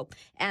 buffalo.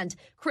 And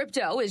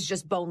crypto is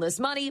just boneless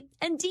money.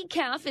 And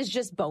decaf is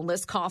just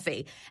boneless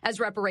coffee."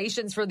 As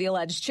reparations for the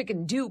alleged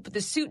chicken dupe,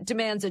 the suit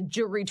demands a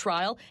jury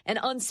trial, an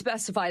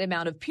unspecified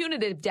amount of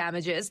punitive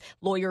damages,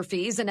 lawyer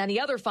fees, and any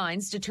other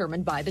fines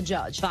determined by the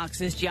judge.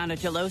 Fox's Gianna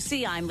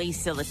Gelosi. I'm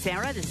Lisa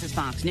Lacera. This is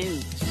Fox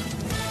News.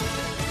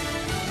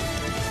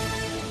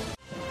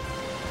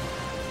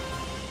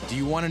 Do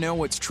you want to know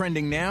what's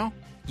trending now?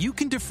 You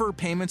can defer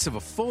payments of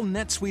a full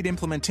NetSuite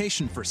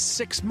implementation for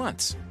 6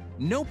 months.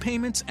 No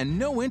payments and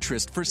no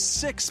interest for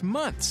 6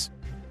 months.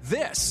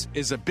 This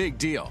is a big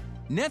deal.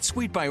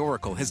 NetSuite by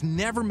Oracle has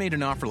never made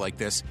an offer like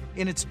this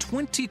in its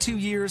 22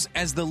 years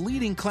as the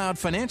leading cloud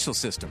financial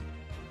system.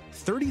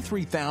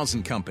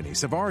 33,000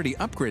 companies have already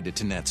upgraded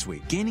to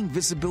NetSuite, gaining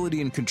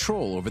visibility and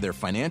control over their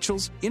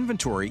financials,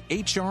 inventory,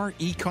 HR,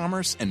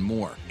 e-commerce, and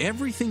more.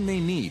 Everything they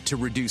need to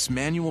reduce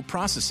manual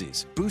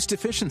processes, boost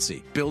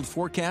efficiency, build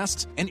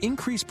forecasts, and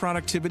increase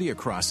productivity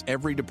across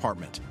every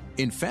department.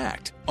 In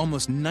fact,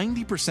 almost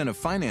 90% of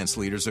finance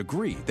leaders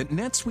agree that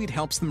NetSuite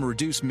helps them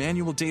reduce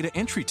manual data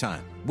entry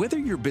time. Whether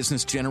your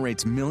business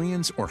generates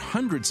millions or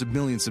hundreds of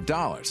millions of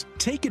dollars,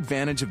 take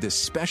advantage of this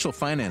special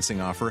financing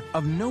offer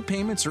of no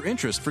payments or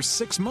interest for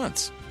 6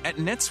 months at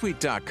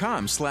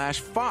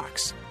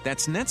netsuite.com/Fox.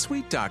 That's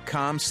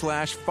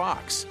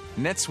netsuite.com/Fox.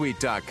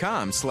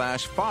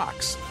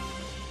 netsuite.com/Fox.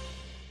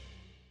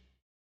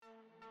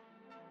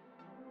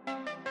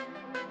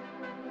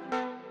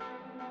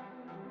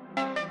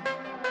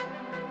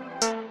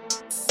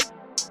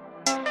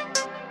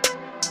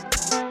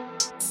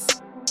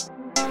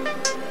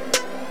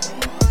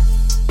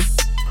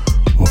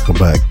 Welcome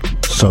back,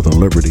 Southern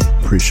Liberty.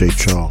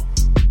 Appreciate y'all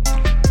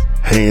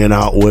hanging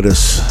out with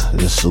us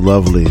this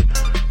lovely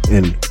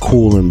and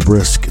cool and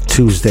brisk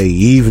Tuesday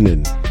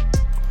evening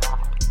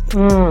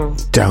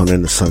down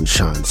in the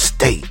Sunshine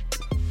State.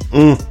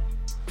 Yeah,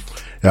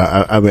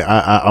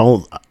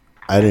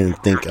 I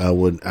didn't think I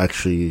would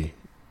actually,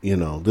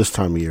 this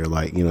time of year,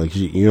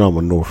 I'm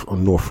a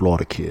North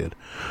Florida kid.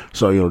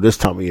 So, this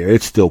time of year,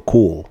 it's still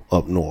cool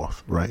up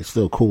north, right? It's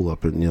still cool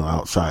up in,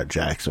 outside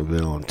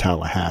Jacksonville and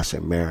Tallahassee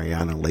and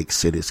Mariana and Lake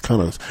City. It's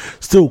kind of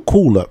still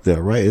cool up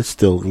there, right? It's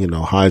still,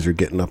 highs are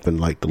getting up in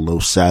like the low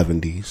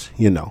 70s,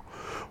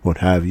 what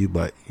have you.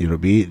 But,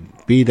 be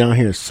down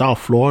here in South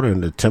Florida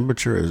and the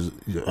temperature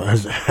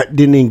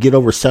didn't even get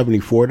over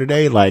 74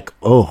 today. Like,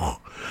 oh.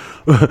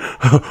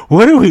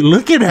 What are we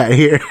looking at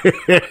here?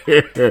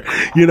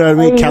 You know what I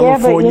mean?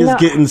 California's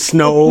getting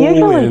snow. It's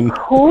usually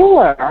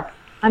cooler.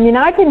 I mean,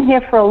 I've been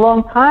here for a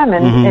long time,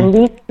 and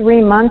these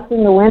 3 months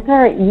in the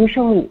winter, it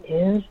usually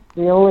is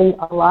really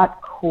a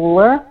lot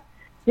cooler.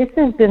 This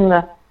has been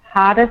the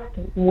hottest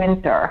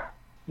winter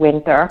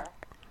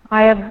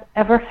I have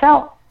ever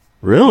felt.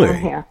 Really?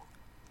 Here.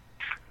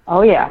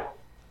 Oh, yeah.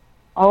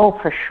 Oh,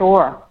 for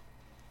sure.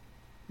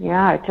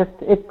 Yeah,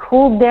 it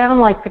cooled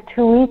down like for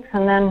 2 weeks,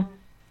 and then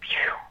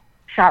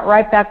shot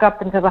right back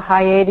up into the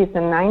high 80s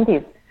and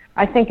 90s.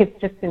 I think it's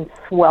just been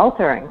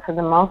sweltering for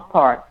the most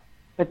part.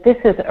 But this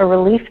is a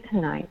relief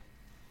tonight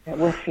that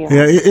we're feeling.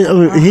 Yeah,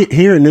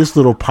 here in this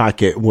little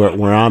pocket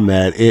where I'm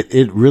at,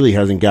 it really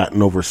hasn't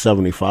gotten over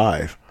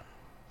 75.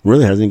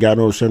 Really hasn't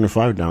gotten over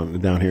 75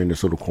 down here in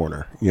this little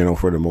corner,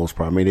 for the most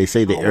part. I mean, they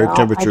say the air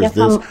temperature is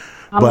this.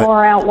 I'm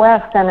more out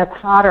west and it's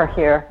hotter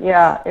here.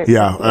 Yeah.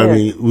 I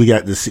mean, we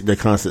got the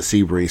constant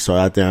sea breeze. So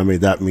out there, I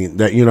mean, that's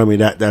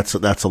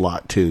a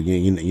lot too.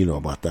 You know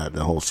about that,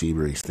 the whole sea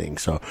breeze thing.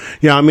 So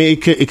yeah, I mean,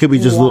 it could be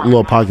just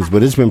little pockets,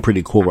 but it's been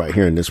pretty cool right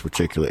here in this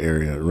particular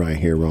area, right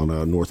here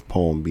around North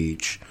Palm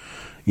Beach,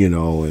 and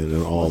all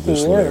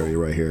this little area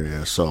right here.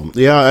 Yeah. So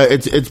yeah,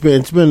 it's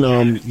been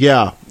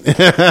yeah,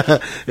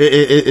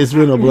 it's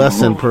been a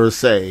blessing per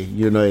se.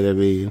 You know what I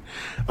mean?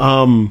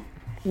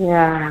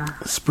 Yeah.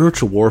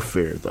 Spiritual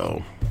warfare,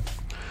 though.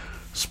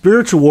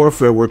 Spiritual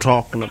warfare we're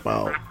talking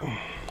about.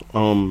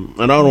 And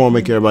I don't want to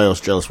make everybody else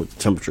jealous with the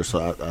temperature,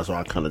 so that's why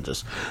I kind of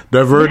just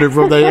diverted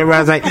from there.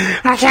 Everybody's like,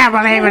 I can't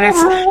believe it.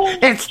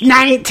 It's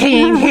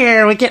 19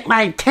 here. We get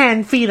like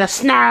 10 feet of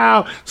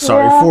snow.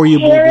 Sorry for you,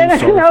 baby.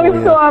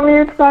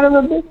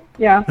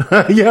 Yeah.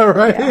 Yeah,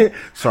 right. Yeah.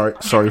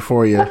 Sorry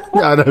for you.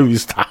 I know you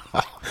stop.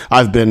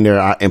 I've been there.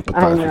 I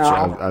empathize with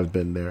you. I've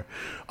been there.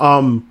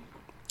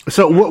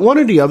 So one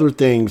of the other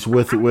things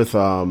with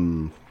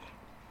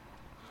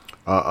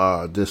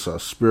this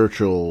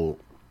spiritual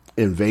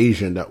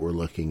invasion that we're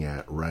looking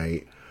at,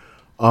 right?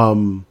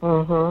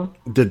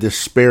 The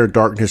despair,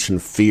 darkness, and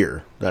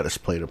fear that is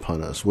played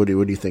upon us. What do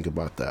you think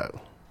about that?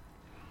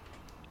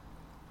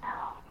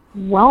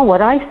 Well,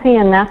 what I see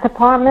in that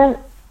department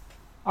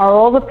are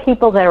all the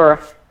people that are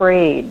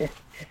afraid to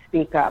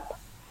speak up,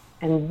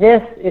 and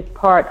this is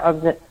part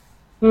of the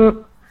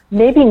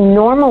maybe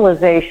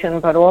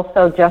normalization, but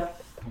also just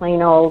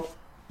plain old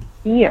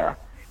fear.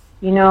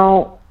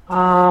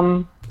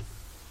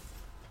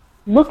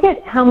 Look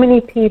at how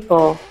many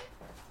people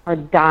are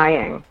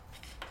dying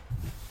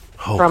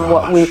from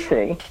what we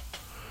see.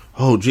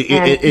 Oh, gee,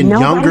 and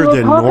younger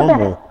than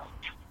normal.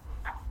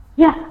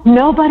 Yeah,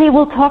 nobody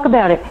will talk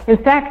about it. In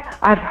fact,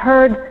 I've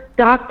heard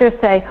doctors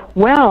say,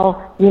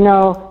 well, you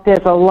know,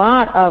 there's a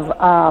lot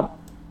of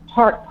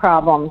heart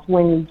problems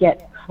when you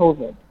get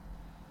COVID.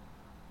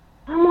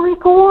 I'm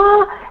like,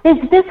 what?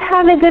 Is this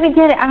how they're going to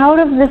get out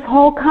of this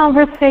whole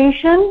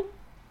conversation?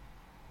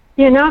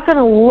 You're not going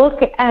to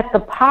look at the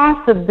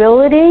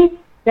possibility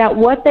that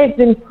what they've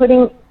been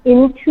putting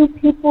into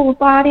people's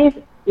bodies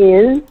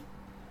is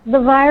the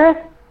virus,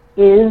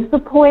 is the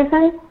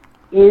poison,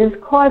 is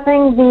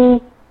causing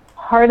the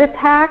heart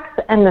attacks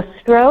and the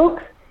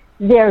strokes.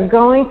 They're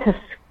going to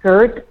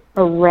skirt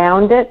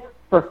around it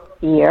for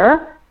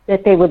fear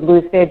that they would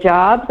lose their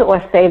jobs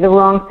or say the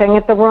wrong thing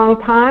at the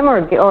wrong time,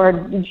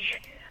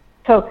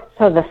 so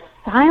the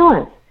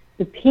silence.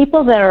 The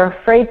people that are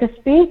afraid to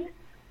speak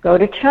go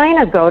to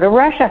China, go to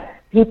Russia.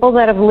 People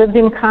that have lived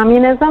in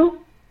communism,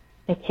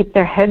 they keep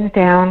their heads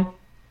down.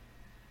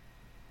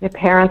 Their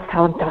parents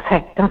tell them,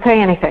 don't say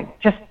anything.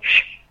 Just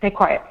shh, stay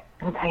quiet.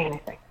 Don't say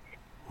anything.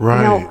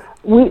 Right.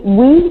 You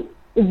know,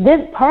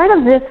 this part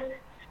of this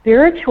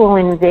spiritual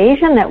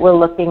invasion that we're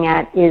looking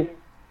at is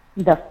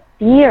the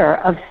fear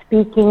of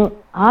speaking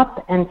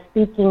up and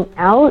speaking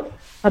out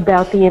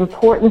about the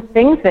important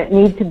things that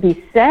need to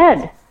be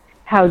said.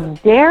 How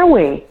dare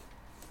we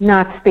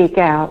not speak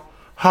out?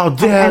 How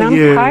dare and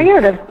you? I'm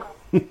tired of...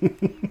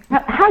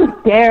 How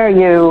dare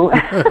you?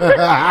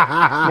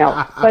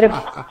 No, but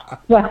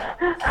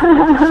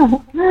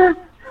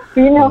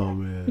you know,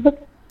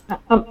 look,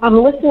 I'm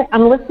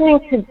listening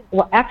to.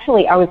 Well,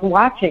 actually, I was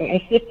watching a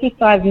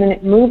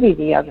 55-minute movie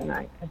the other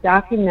night, a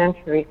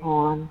documentary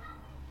on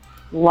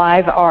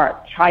live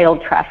art,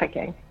 child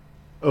trafficking.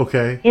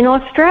 Okay. In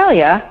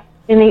Australia,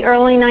 in the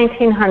early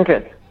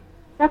 1900s.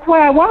 That's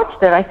why I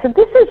watched it. I said,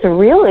 this is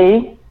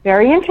really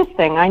very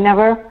interesting. I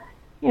never,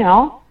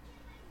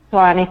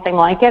 saw anything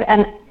like it.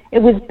 And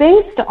it was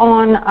based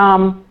on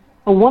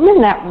a woman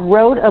that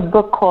wrote a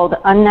book called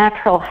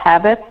Unnatural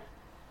Habits.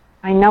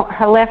 I know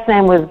her last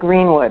name was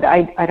Greenwood.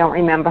 I don't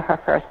remember her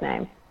first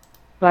name.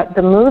 But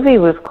the movie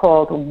was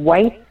called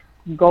White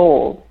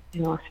Gold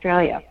in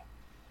Australia.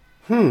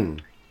 So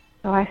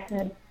I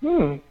said,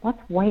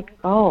 what's white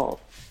gold?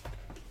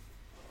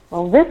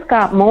 Well, this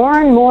got more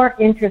and more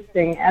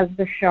interesting as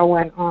the show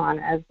went on,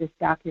 as this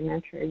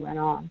documentary went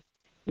on,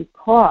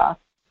 because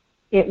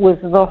it was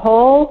the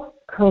whole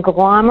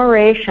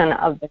conglomeration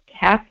of the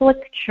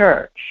Catholic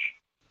Church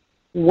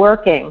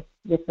working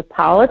with the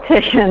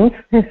politicians.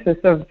 This is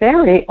a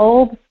very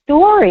old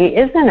story,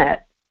 isn't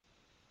it?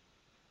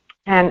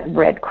 And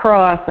Red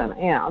Cross and,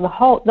 the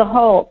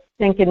whole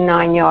stinking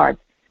 9 yards.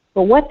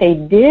 But what they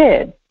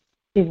did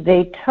is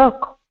they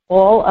took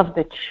all of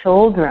the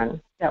children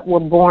that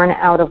were born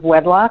out of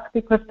wedlock,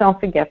 because don't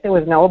forget, there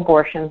was no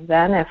abortions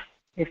then.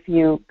 If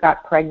you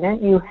got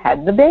pregnant, you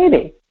had the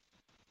baby.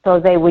 So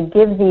they would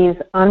give these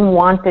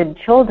unwanted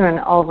children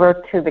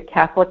over to the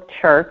Catholic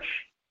Church,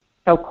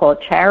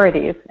 so-called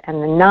charities,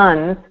 and the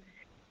nuns,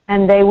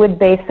 and they would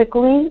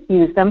basically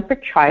use them for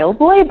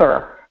child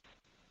labor.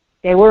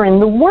 They were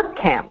in the work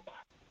camps,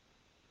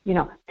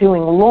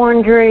 doing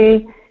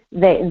laundry.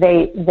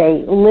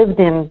 They lived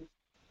in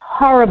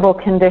horrible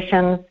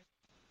conditions.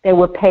 They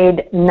were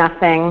paid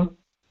nothing.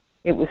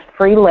 It was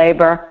free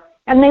labor.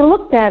 And they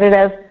looked at it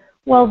as,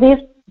 well,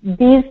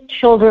 these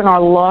children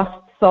are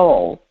lost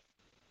souls.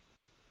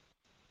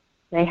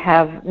 They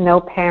have no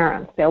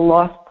parents. They're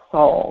lost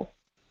souls.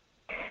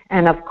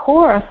 And of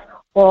course,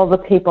 all the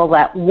people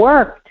that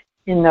worked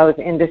in those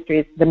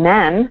industries, the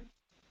men,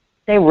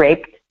 they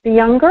raped the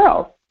young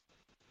girls.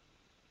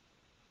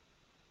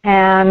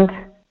 And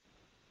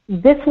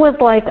this was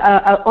like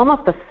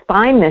almost a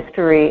spy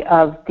mystery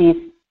of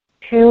these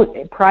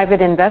two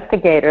private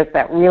investigators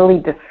that really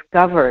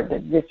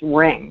discovered this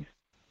ring.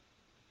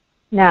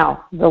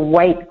 Now, the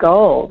white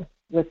gold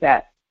was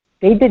that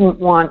they didn't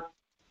want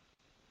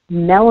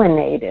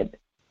melanated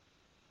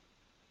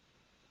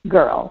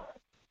girls.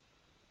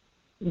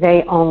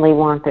 They only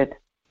wanted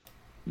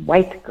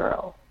white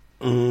girls.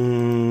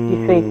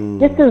 You see,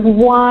 this is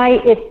why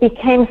it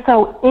became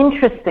so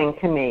interesting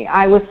to me.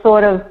 I was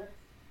sort of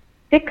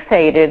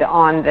fixated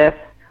on this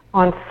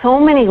on so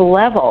many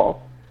levels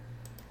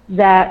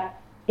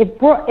that it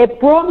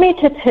brought me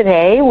to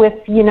today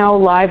with,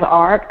 live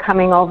art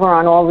coming over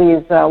on all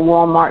these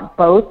Walmart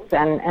boats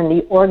and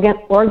the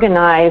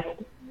organized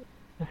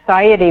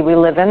society we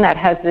live in that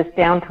has this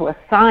down to a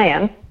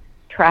science,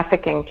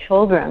 trafficking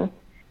children,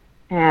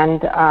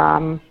 and,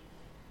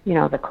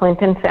 the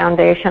Clinton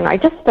Foundation. I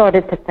just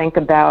started to think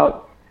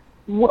about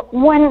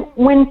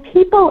when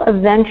people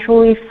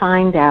eventually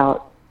find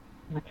out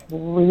what's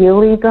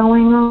really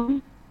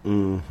going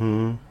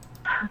on,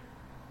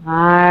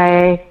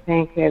 I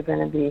think they're going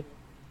to be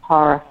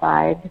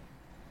horrified.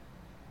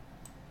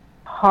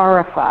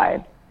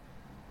 Horrified.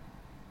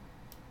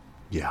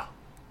 Yeah.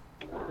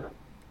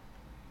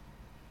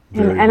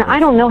 And I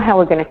don't know how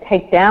we're going to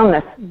take down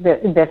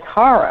this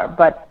horror,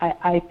 but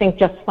I think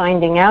just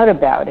finding out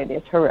about it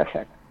is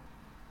horrific.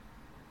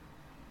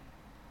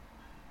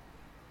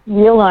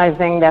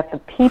 Realizing that the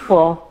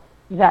people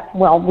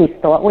we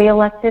thought we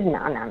elected?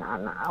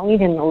 No. We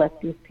didn't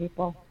elect these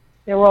people.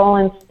 They're all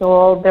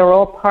installed. They're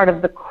all part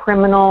of the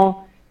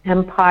criminal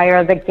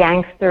empire, the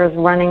gangsters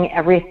running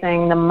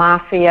everything, the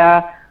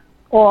mafia,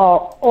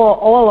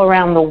 all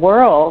around the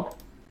world.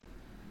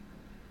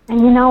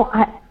 And,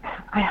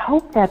 I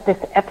hope that this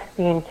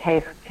Epstein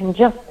case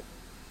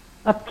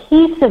a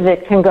piece of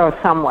it can go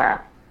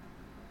somewhere.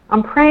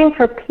 I'm praying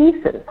for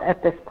pieces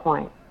at this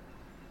point.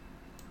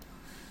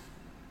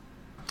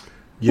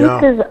 Yeah,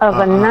 pieces of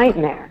a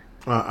nightmare.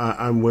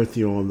 I'm with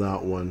you on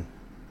that one.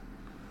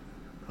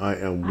 I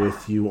am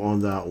with you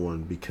on that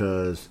one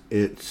because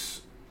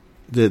it's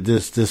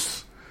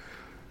this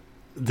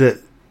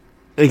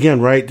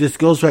again, right? This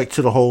goes back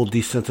to the whole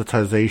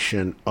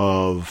desensitization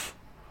of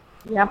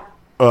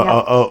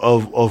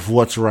of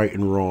what's right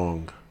and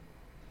wrong,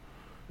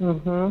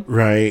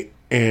 right?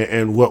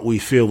 And what we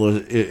feel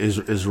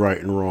is right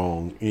and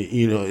wrong,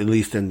 at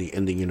least in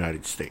the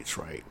United States,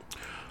 right?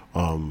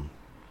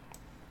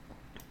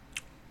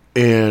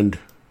 And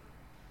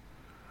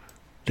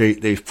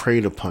they've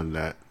preyed upon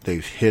that.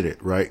 They've hid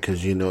it, right?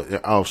 Because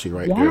obviously,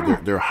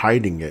 right? They're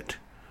hiding it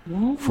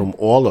from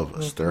all of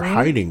us. They're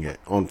hiding it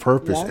on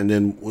purpose. And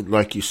then,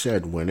 like you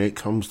said, when it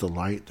comes to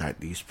light that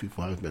these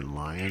people have been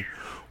lying,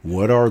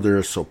 what are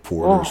their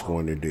supporters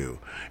going to do?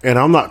 And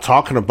I'm not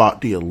talking about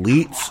the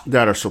elites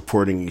that are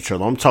supporting each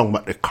other. I'm talking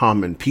about the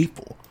common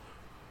people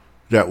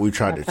that we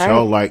try to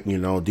tell, like,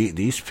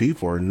 these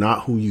people are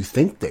not who you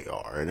think they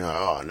are. And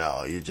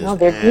you just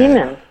they're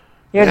demons.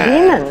 They're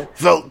demons.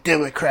 Vote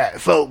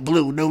Democrat, vote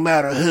blue, no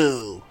matter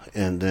who.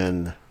 And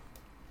then,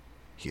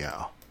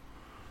 yeah.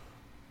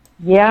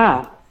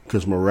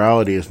 Because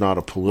morality is not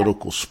a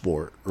political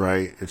sport,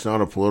 right? It's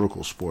not a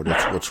political sport.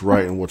 It's what's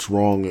right and what's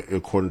wrong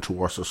according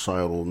to our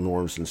societal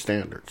norms and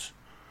standards.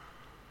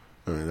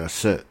 I mean,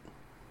 that's it.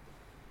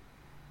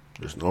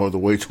 There's no other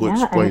way to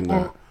explain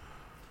that.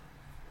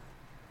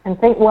 And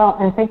think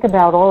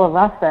about all of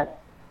us that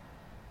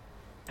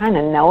kind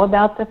of know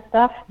about this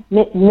stuff.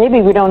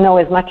 Maybe we don't know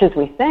as much as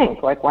we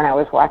think. Like when I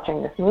was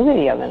watching this movie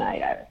the other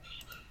night,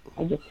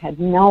 I just had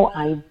no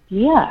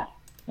idea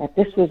that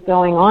this was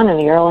going on in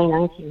the early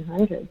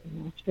 1900s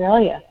in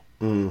Australia.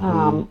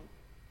 And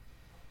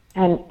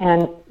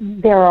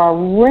there are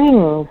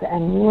rings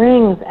and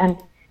rings, and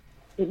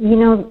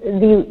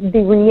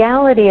the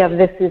reality of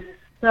this is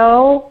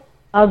so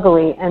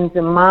ugly and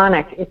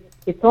demonic.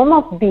 It's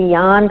almost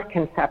beyond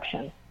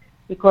conception,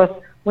 because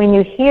when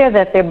you hear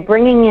that they're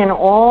bringing in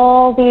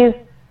all these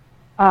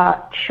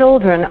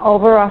children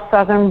over our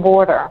southern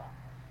border,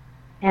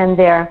 and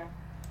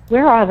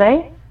where are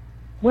they?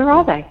 Where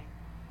are they?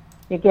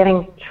 They're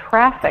getting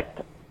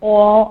trafficked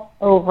all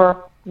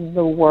over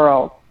the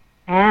world,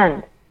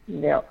 and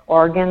their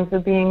organs are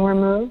being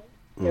removed.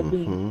 They're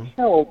being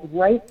killed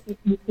right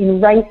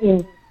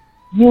in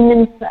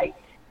human sight.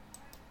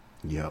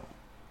 Yep.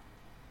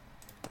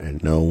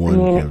 And no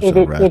one gives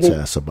a rat's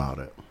ass about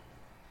it.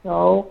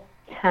 So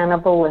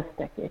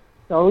cannibalistic. It's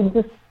so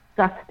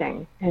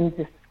disgusting and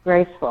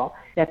disgraceful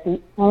that the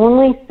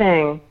only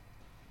thing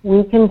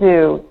we can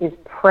do is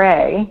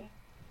pray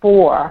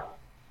for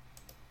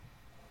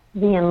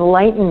the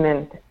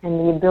enlightenment and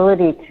the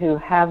ability to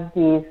have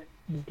these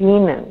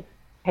demons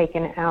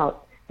taken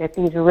out, that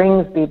these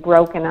rings be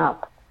broken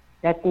up,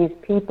 that these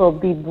people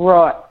be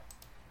brought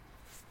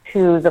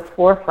to the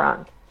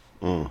forefront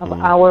of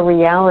our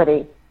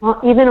reality,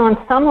 even on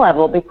some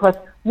level, because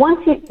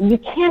once you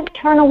can't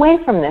turn away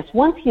from this.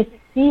 Once you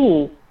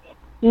see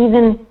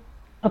even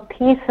a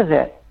piece of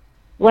it,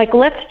 like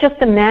let's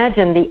just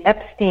imagine the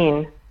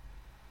Epstein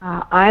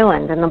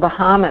Island in the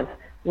Bahamas,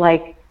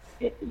 like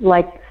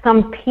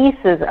some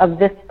pieces of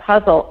this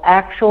puzzle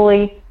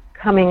actually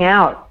coming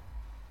out.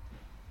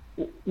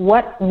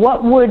 What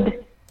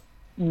would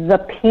the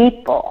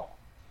people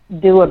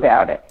do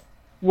about it?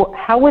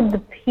 How would the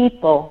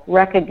people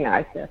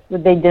recognize this?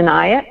 Would they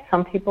deny it?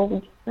 Some people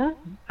would say,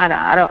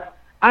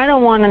 I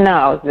don't want to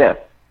know this.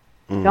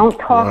 Don't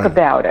talk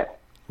about it.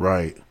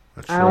 Right.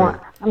 That's right.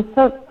 I'm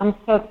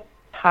so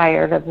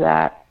tired of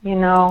that.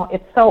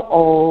 It's so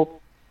old.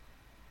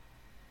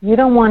 You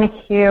don't want to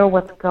hear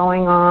what's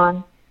going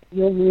on.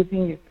 You're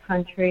losing your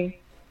country.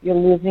 You're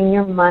losing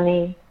your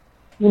money.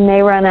 You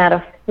may run out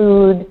of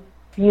food,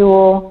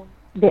 fuel.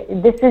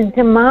 This is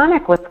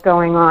demonic what's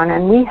going on,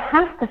 and we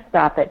have to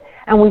stop it.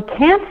 And we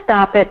can't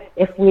stop it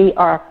if we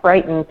are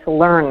frightened to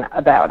learn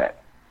about it.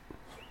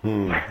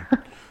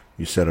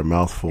 You said a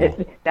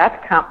mouthful.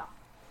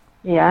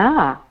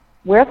 Yeah.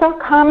 Where's our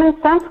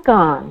common sense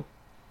gone?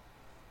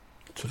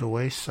 To the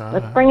wayside.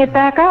 Let's bring it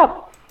back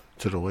up.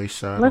 To the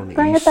wayside. Let's on the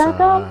bring east it back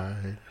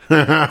side.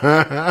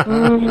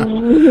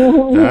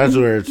 That's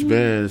where it's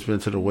been. It's been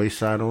to the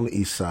wayside on the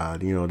east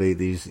side. And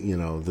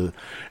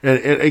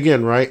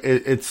again, right?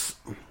 It's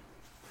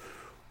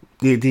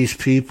these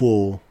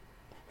people.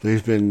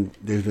 They've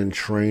been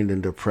trained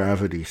in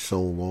depravity so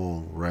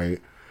long,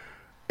 right?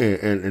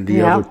 And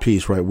the other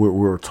piece, right? We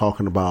were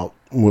talking about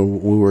the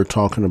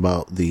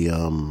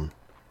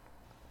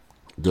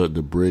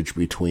bridge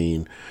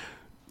between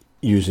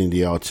using the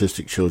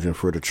autistic children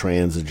for the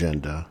trans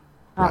agenda,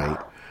 right?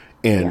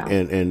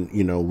 And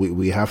you know,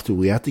 we have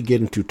to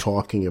get into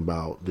talking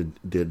about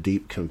the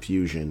deep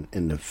confusion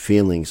and the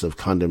feelings of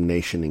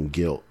condemnation and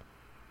guilt,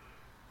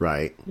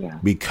 right? Yeah.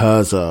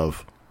 Because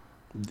of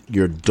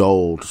your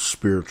dulled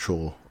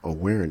spiritual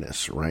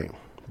awareness, right?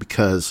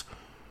 Because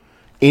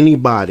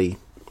anybody,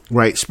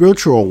 right?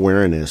 Spiritual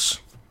awareness,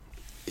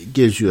 it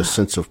gives you a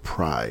sense of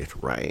pride,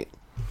 right?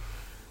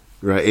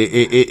 Right.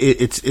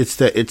 It's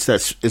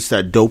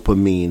that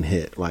dopamine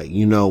hit. Like,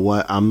 you know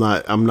what? I'm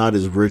not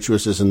as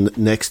virtuous as the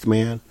next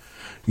man.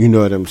 You know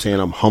what I'm saying?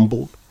 I'm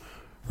humbled.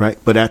 Right.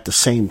 But at the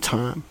same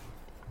time,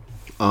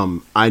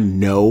 I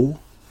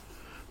know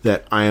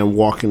that I am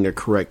walking the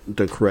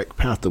correct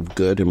path of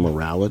good and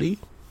morality.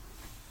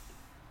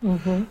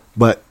 Mm-hmm.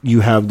 But you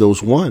have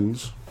those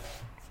ones,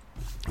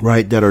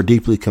 right, that are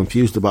deeply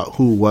confused about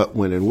who, what,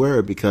 when, and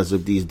where because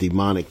of these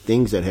demonic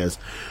things that has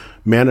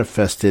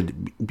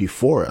manifested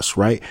before us,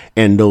 right?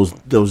 And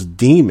those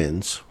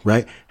demons,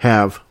 right,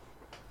 have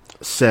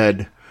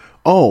said,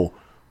 "Oh,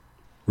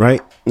 right."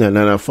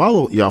 Now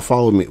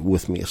follow me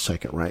with me a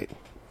second, right?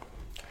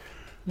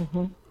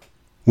 Mm-hmm.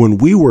 When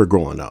we were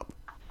growing up,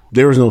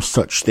 there was no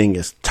such thing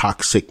as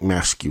toxic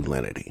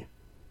masculinity,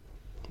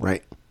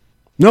 right?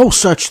 No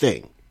such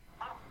thing,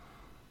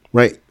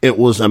 right? It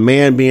was a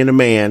man being a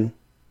man,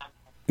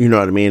 you know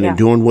what I mean, and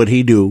doing what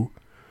he do,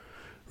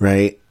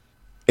 right?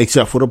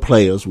 Except for the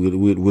players.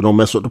 We don't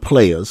mess with the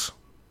players.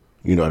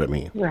 You know what I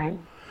mean? Right.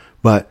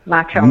 But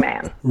macho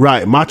man.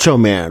 Right. Macho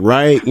man.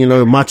 Right. You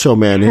know, macho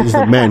man. He's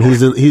the man. He's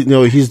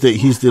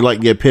the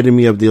like the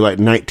epitome of the like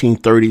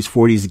 1930s,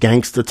 40s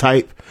gangster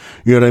type.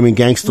 You know what I mean?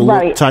 Gangster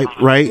look type.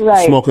 Right.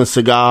 Smoking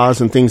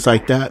cigars and things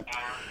like that.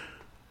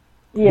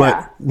 Yeah.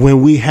 But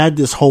when we had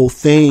this whole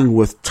thing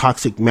with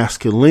toxic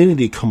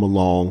masculinity come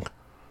along,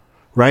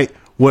 right?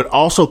 What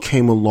also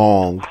came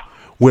along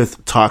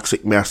with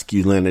toxic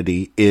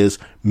masculinity is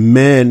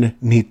men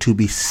need to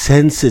be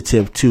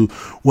sensitive to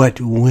what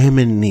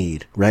women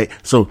need, right?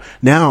 So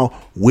now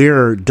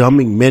we're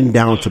dumbing men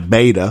down to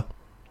beta,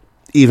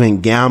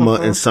 even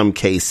gamma in some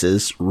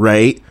cases,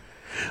 right?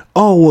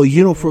 Oh, well,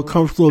 you know, if we're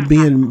comfortable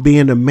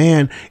being a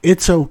man,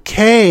 it's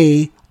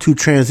okay to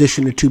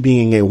transition into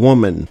being a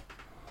woman,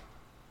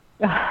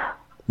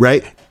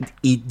 right?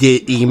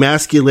 The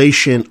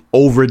emasculation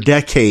over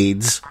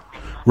decades.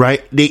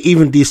 Right? They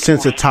even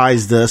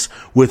desensitized us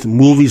with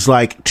movies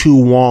like To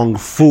Wong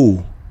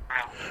Fu.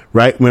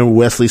 Right? Remember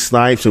Wesley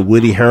Snipes and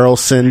Woody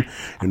Harrelson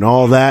and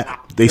all that?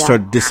 They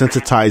started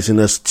desensitizing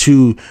us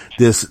to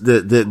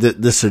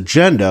this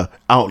agenda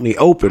out in the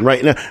open.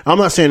 Right? Now, I'm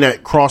not saying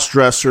that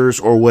cross-dressers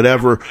or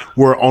whatever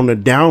were on the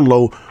down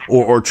low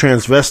or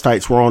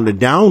transvestites were on the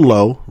down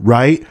low,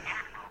 right?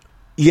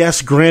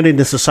 Yes, granted,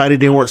 in society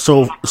they weren't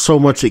so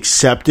much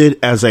accepted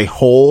as a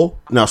whole.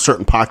 Now,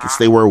 certain pockets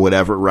they were,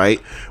 whatever,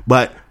 right?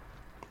 But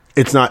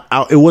it's not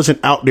out. It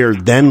wasn't out there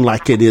then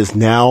like it is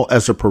now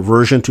as a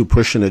perversion to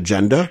push an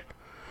agenda.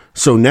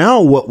 So now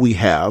what we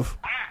have,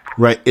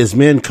 right, is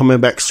men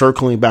coming back,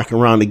 circling back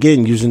around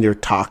again, using their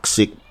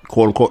toxic,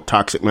 quote unquote,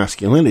 toxic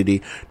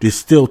masculinity to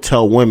still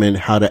tell women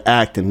how to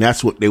act, and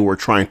that's what they were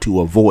trying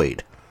to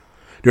avoid.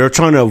 They were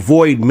trying to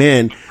avoid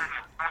men.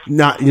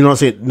 Not, you know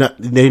what I'm saying?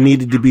 They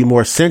needed to be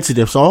more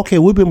sensitive. So, okay,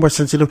 we'll be more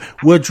sensitive.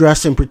 We'll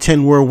dress and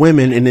pretend we're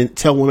women and then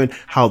tell women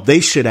how they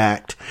should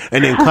act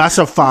and then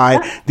classify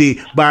the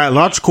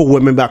biological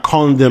women by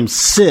calling them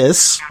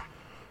cisgendered,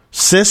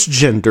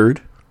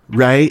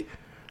 right?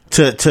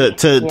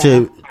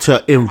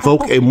 To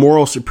invoke a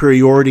moral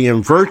superiority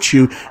and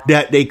virtue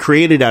that they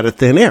created out of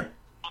thin air.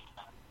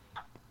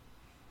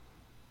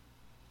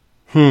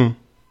 Well,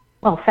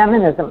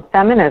 feminism.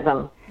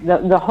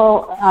 The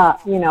whole,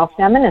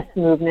 feminist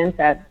movement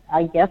that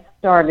I guess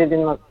started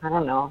in the,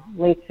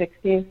 late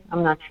 60s.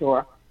 I'm not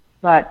sure.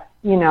 But,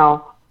 Ms.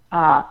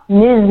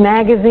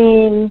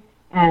 Magazine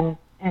and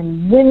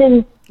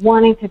women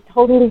wanting to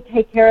totally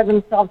take care of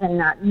themselves and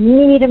not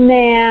need a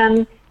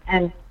man.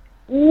 And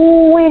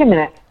wait a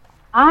minute.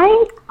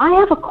 I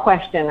have a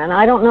question, and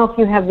I don't know if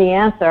you have the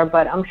answer,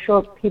 but I'm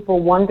sure people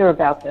wonder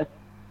about this.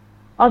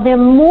 Are there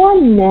more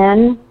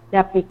men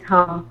that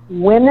become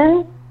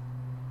women,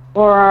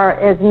 or are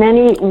as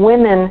many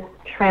women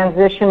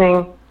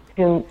transitioning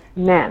to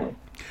men?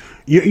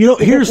 You know,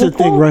 here's the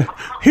thing, right?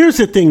 Here's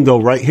the thing,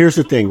 though, right? Here's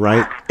the thing,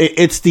 right?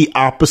 It's the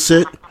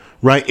opposite,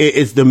 right?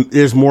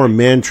 There's more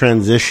men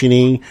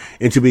transitioning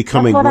into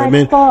becoming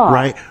women,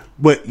 right?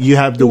 But you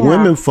have the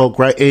women folk,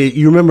 right?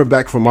 You remember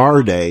back from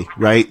our day,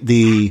 right?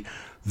 The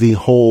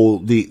whole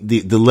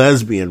the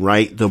lesbian,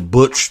 right? The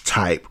butch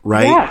type,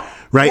 right? Yes.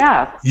 Right?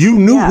 Yes. You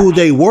knew who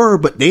they were,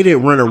 but they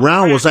didn't run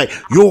around was like,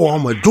 yo,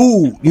 I'm a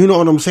dude. You know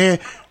what I'm saying?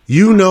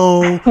 You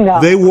know,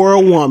 they were a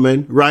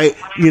woman, right?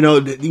 You know,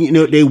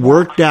 they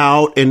worked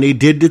out and they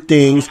did the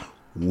things.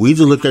 We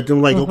just looked at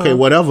them like, okay,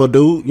 whatever,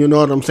 dude. You know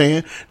what I'm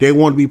saying? They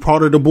want to be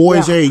part of the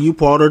boys. Hey, you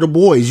part of the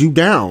boys. You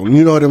down.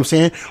 You know what I'm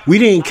saying? We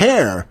didn't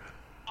care.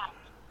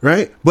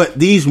 Right? But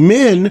these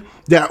men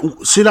that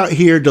sit out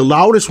here, the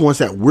loudest ones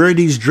that wear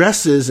these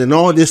dresses and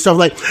all this stuff,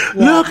 like,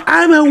 look,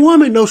 I'm a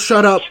woman. No,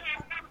 shut up.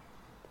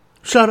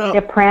 Shut up.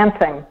 They're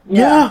prancing.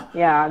 Yeah.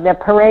 Yeah. They're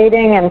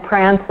parading and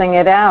prancing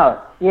it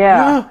out.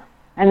 Yeah.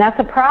 And that's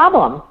a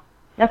problem.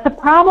 That's a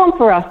problem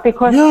for us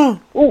because,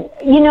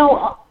 you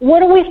know,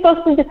 what are we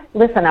supposed to do?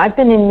 Listen, I've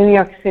been in New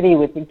York City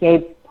with the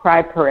Gay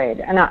Pride Parade,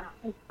 and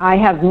I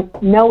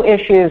have no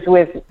issues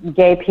with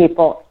gay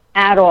people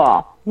at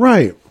all.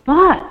 Right.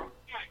 But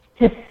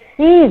to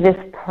see this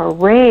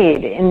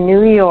parade in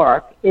New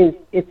York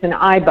it's an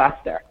eye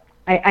buster.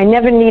 I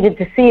never needed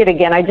to see it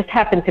again. I just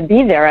happened to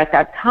be there at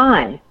that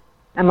time.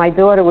 And my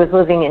daughter was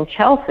living in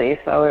Chelsea,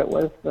 so it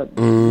was a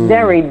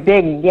very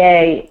big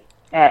gay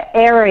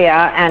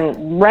area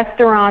and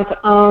restaurants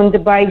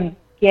owned by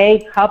gay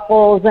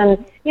couples.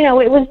 And, you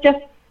know, it was just,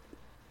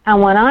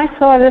 and when I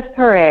saw this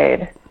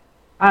parade,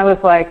 I was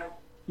like,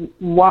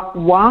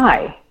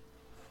 why?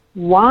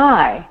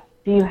 Why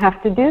do you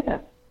have to do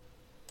this?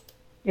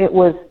 It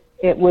was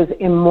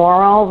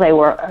immoral. They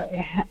were,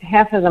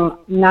 half of them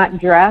not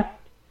dressed.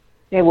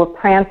 They were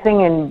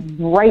prancing in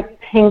bright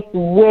pink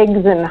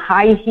wigs and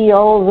high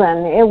heels,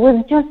 and it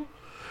was just...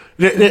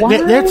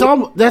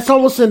 That's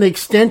almost an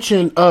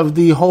extension of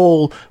the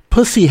whole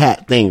pussy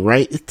hat thing,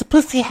 right? It's the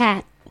pussy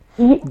hat.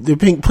 The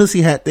pink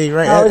pussy hat thing,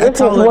 right? Oh, this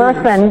was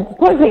worse than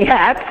pussy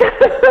hats.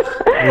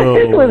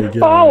 This was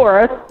far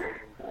worse.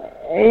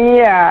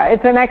 Yeah,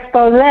 it's an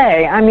expose.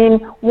 I mean,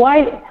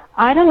 why...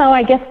 I don't know,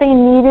 I guess they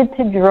needed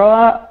to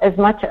draw as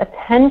much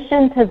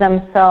attention to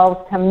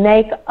themselves to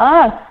make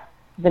us,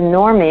 the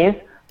normies,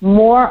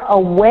 more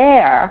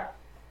aware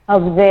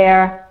of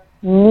their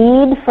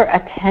need for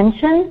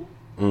attention.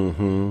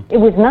 Mm-hmm. It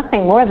was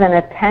nothing more than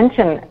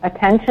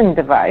attention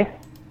device,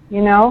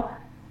 you know.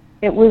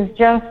 It was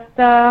just,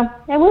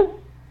 it was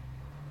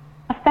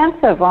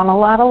offensive on a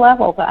lot of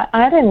levels.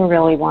 I didn't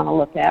really want to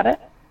look at it.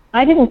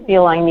 I didn't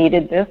feel I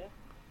needed this.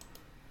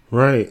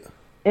 Right.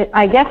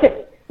 I guess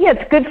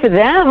it's good for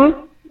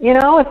them. You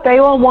know, if they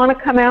all want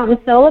to come out and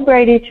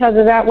celebrate each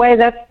other that way,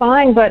 that's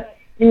fine. But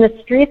in the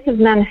streets of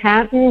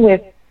Manhattan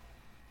with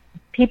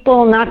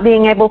people not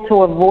being able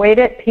to avoid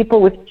it,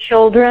 people with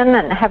children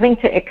and having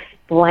to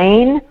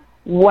explain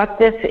what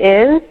this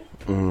is,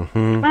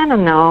 I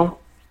don't know.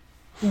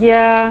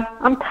 Yeah,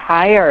 I'm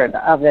tired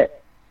of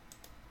it.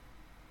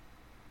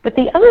 But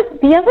the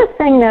other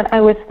thing that I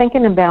was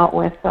thinking about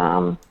with,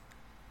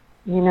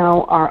 you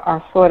know,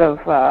 our sort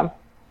of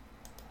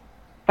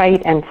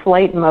fight and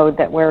flight mode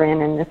that we're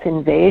in this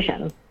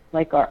invasion,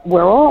 like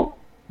we're all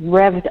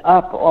revved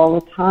up all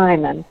the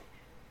time, and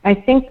I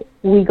think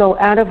we go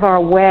out of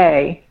our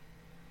way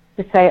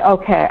to say,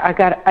 okay, I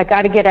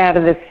got to get out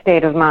of this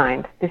state of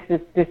mind. This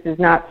is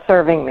not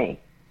serving me.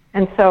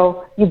 And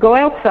so you go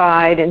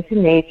outside into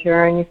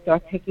nature and you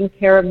start taking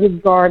care of your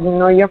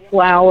garden or your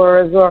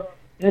flowers or,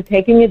 you know,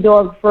 taking your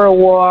dog for a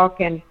walk.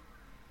 And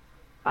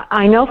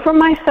I know for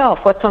myself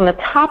what's on the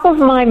top of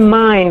my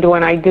mind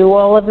when I do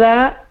all of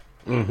that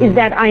is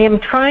that I am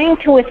trying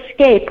to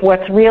escape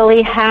what's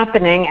really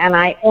happening, and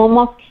I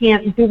almost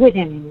can't do it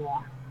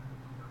anymore.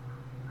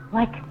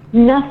 Like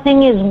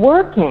nothing is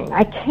working.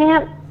 I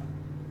can't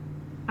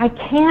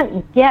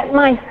get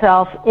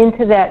myself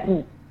into that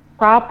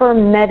proper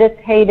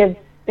meditative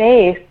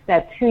space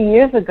that 2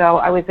 years ago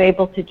I was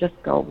able to just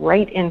go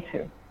right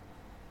into.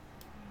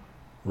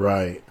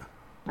 Right.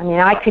 I mean,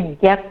 I could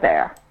get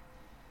there.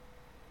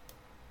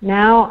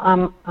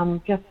 Now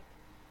I'm just,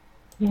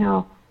 you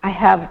know, I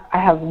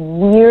have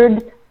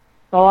weird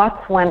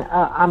thoughts when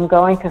I'm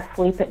going to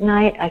sleep at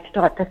night. I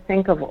start to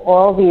think of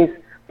all these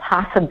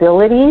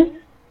possibilities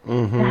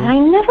that I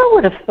never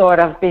would have thought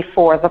of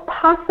before. The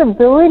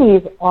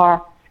possibilities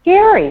are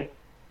scary.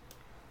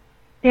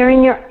 They're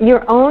in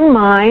your own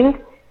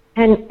mind,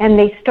 and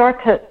they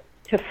start to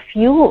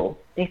fuel.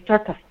 They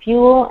start to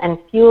fuel, and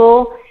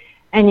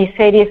you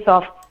say to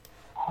yourself,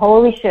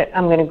 holy shit,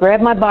 I'm going to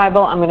grab my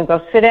Bible, I'm going to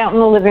go sit out in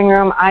the living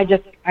room, I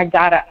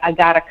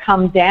gotta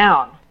come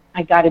down.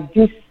 I gotta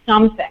do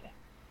something.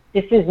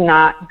 This is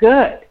not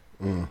good.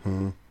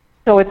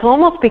 So it's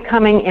almost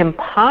becoming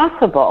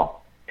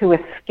impossible to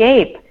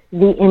escape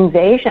the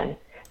invasion.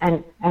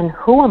 And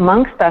who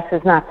amongst us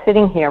is not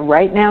sitting here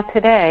right now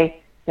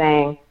today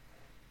saying,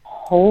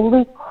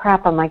 holy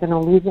crap, am I going to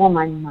lose all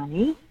my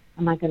money?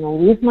 Am I going to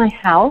lose my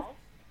house?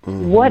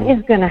 What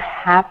is going to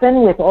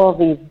happen with all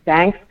these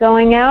banks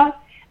going out?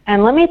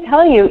 And let me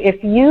tell you,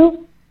 if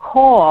you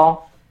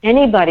call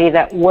anybody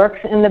that works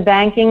in the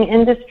banking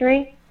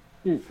industry,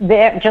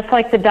 they're just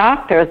like the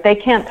doctors, they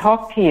can't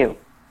talk to you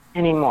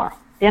anymore.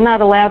 They're not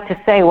allowed to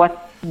say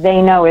what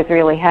they know is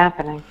really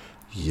happening.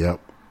 Yep.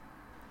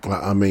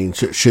 I mean,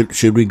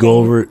 should we go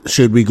over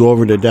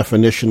the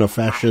definition of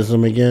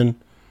fascism again?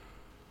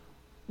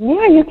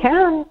 Yeah, you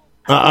can.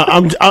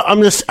 I'm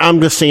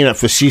just saying that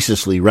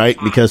facetiously, right?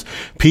 Because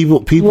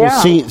people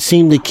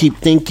seem to keep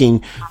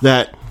thinking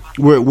that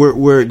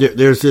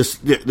there's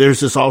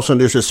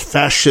this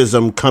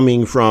fascism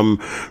coming from,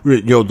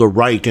 you know, the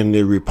right and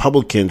the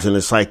Republicans, and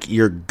it's like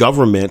your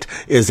government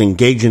is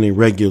engaging in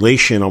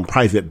regulation on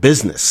private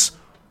business.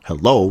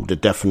 Hello, the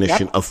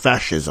definition of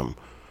fascism.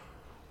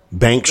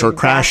 Banks are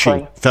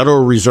crashing.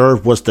 Federal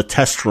Reserve was the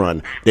test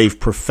run. They've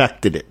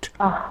perfected it.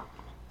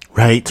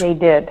 Right? They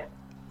did.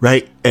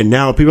 Right? And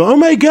now people, oh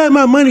my God,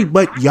 my money.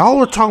 But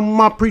y'all are talking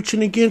about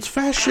preaching against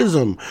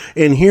fascism.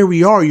 And here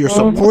we are, you're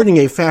supporting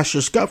a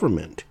fascist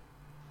government.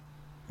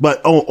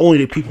 But only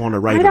the people on the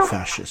right are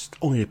fascist.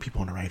 Only the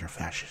people on the right are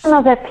fascist. I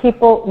don't know that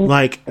people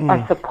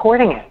are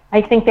supporting it.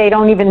 I think they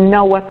don't even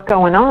know what's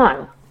going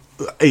on.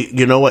 Hey,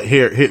 you know what?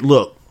 Here,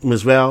 look,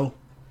 Ms. Val,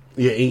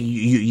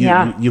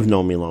 you've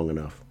known me long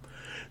enough.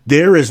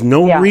 There is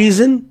no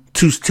reason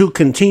to still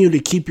continue to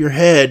keep your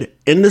head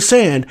in the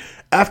sand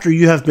after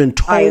you have been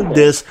told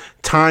this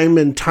time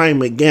and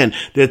time again.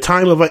 The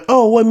time of like,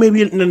 oh, well,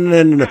 maybe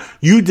no.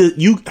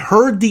 You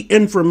heard the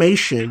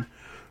information.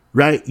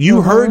 Right?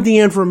 You heard the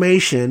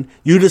information.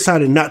 You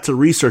decided not to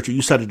research it.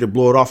 You decided to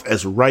blow it off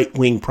as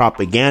right-wing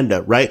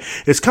propaganda, right?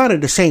 It's kind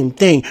of the same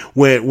thing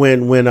when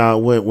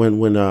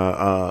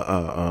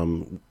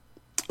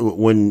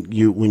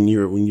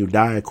you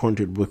die, according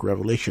to the book of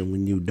Revelation,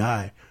 when you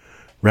die,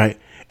 right?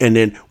 And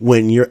then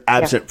when you're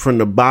absent from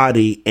the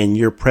body and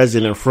you're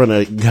present in front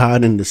of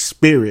God in the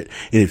spirit,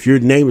 and if your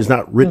name is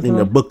not written in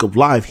the book of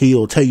life,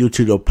 he'll tell you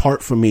to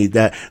depart from me,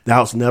 that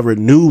thou never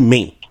knew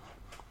me.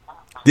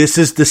 This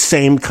is the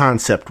same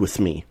concept with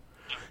me.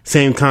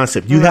 Same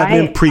concept. You have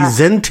been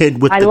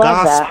presented with the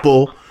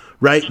gospel,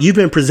 right? You've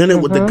been presented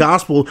with the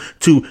gospel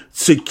to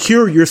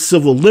secure your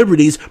civil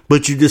liberties,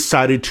 but you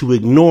decided to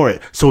ignore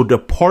it. So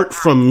depart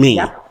from me.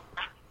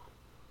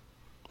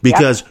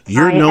 Because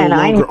you're no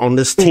longer on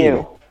this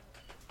team.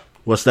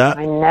 What's that?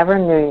 I never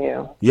knew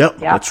you. Yep,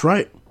 that's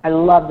right. I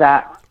love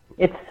that.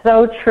 It's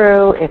so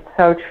true. It's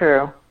so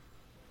true.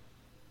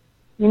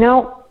 You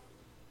know,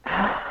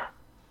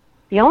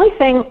 the only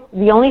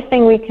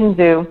thing we can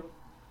do,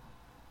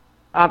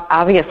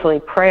 obviously,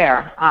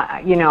 prayer.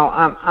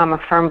 I'm a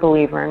firm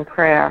believer in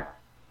prayer,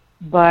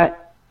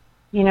 but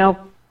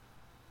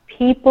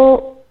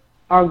people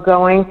are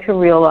going to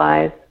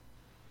realize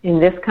in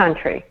this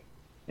country,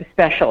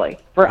 especially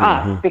for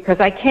us, because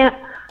I can't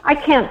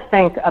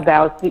think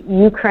about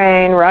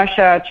Ukraine,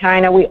 Russia,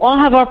 China. We all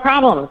have our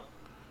problems.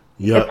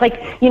 Yep. It's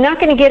like you're not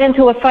going to get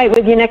into a fight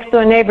with your next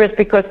door neighbors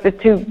because the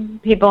two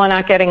people are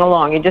not getting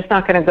along. You're just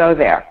not going to go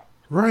there.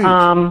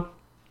 Right.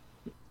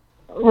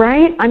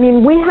 Right? I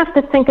mean, we have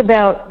to think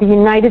about the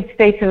United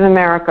States of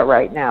America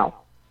right now.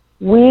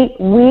 We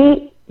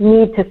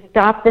need to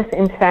stop this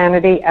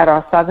insanity at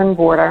our southern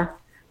border,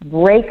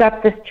 break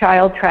up this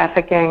child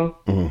trafficking.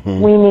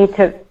 We need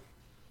to...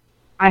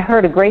 I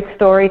heard a great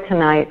story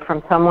tonight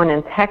from someone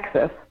in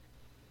Texas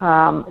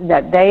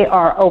that they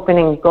are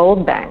opening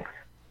gold banks.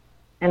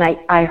 And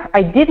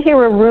I did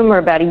hear a rumor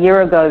about a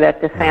year ago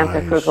that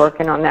DeSantis was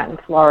working on that in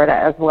Florida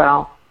as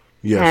well.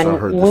 Yes, and I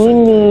heard we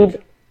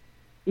need,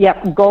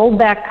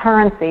 gold-backed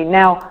currency.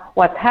 Now,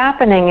 what's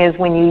happening is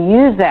when you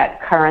use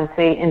that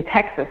currency in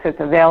Texas, it's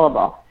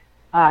available.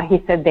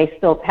 He said they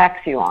still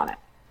tax you on it.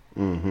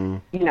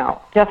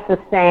 Just the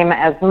same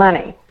as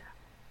money.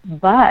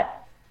 But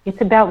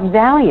it's about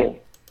value.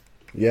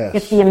 Yes.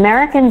 If the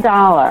American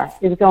dollar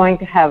is going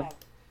to have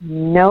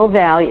no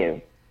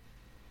value,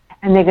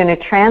 and they're going to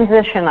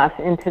transition us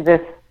into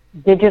this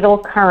digital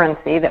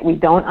currency that we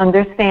don't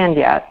understand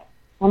yet,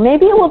 well,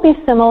 maybe it will be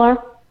similar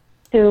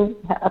to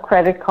a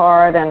credit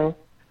card and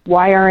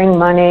wiring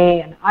money.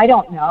 And I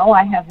don't know.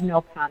 I have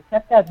no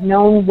concept. I've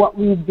known what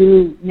we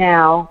do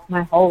now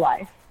my whole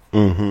life.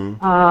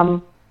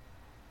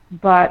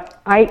 But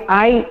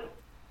I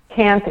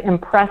can't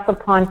impress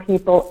upon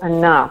people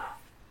enough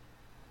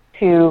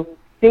to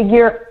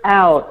figure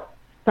out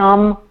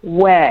some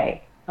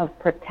way of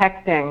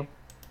protecting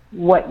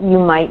what you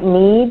might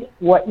need,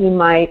 what you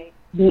might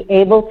be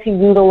able to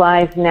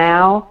utilize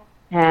now.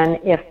 And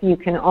if you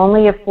can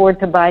only afford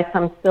to buy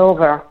some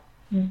silver,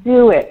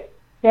 do it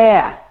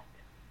fast,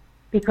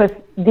 because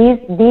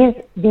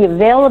the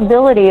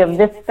availability of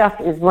this stuff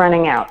is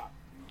running out.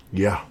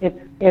 Yeah,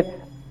 it's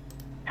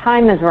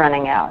time is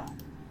running out,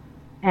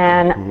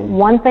 and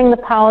one thing the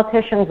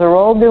politicians are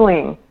all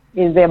doing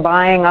is they're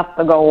buying up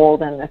the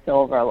gold and the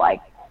silver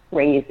like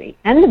crazy,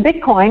 and the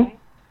Bitcoin.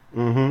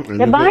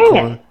 They're buying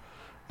it.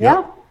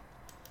 Yeah.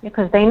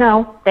 Because they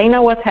know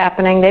what's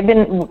happening. They've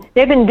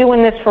been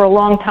doing this for a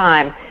long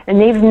time, and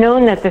they've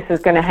known that this is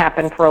going to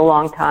happen for a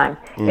long time.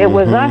 It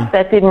was us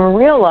that didn't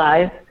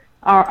realize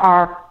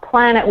our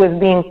planet was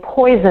being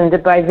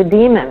poisoned by the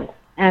demons.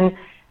 And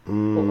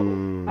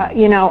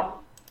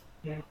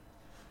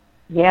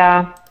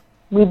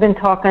we've been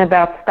talking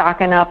about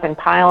stocking up and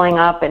piling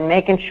up and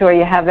making sure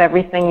you have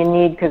everything you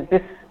need, because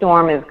this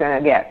storm is going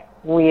to get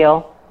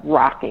real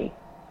rocky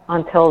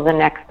until the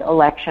next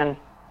election.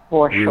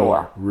 For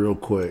sure. Real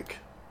quick.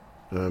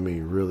 I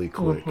mean, really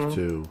quick,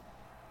 too.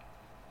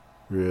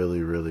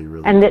 Really, really,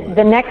 really and quick.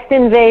 The next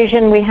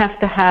invasion we have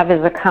to have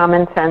is a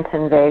common sense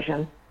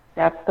invasion.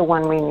 That's the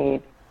one we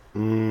need.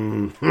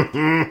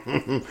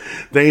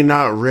 They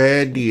not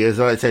ready. As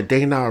I said,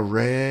 they not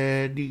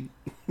ready.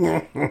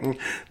 They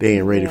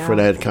ain't ready for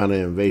that kind of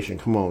invasion.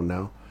 Come on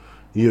now.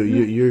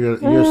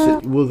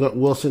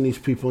 We'll send these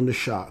people into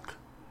shock.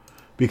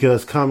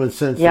 Because common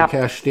sense, they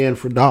cashed in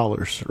for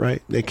dollars,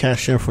 right? They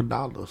cashed in for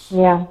dollars.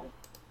 Yeah.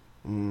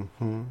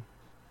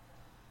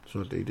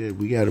 That's what they did.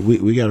 We got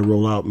to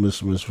roll out, Miss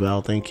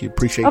Val. Thank you.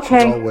 Appreciate you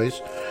as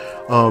always.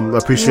 I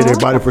appreciate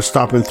everybody for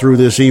stopping through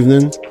this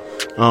evening.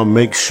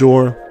 Make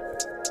sure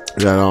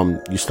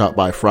that you stop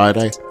by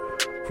Friday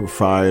for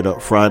Fired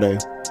Up Friday.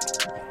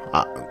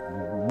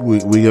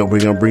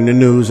 We're gonna bring the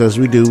news as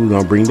we do. We're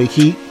gonna bring the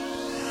heat.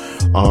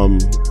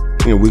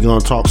 We're gonna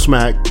talk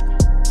smack,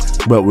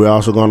 but we're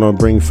also gonna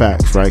bring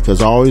facts, right?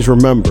 Because always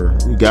remember,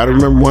 you gotta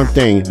remember one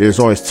thing: there's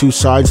always two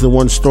sides to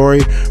one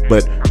story,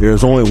 but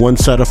there's only one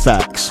set of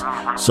facts.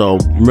 So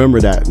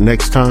remember that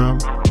next time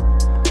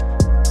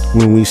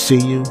when we see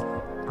you.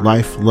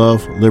 Life,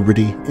 love,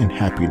 liberty, and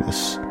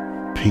happiness.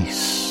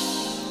 Peace.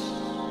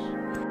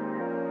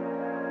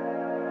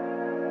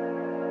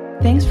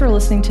 Thanks for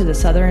listening to the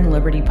Southern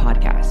Liberty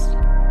Podcast.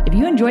 If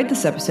you enjoyed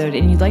this episode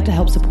and you'd like to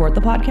help support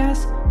the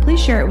podcast,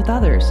 please share it with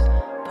others.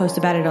 Post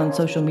about it on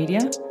social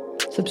media.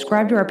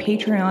 Subscribe to our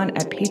Patreon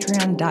at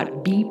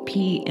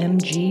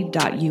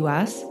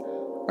patreon.bpmg.us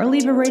or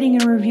leave a rating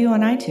and review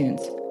on iTunes.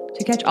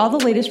 To catch all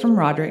the latest from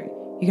Roderick,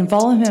 you can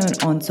follow him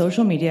on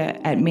social media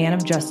at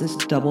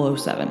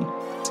manofjustice007.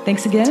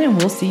 Thanks again, and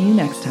we'll see you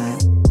next time.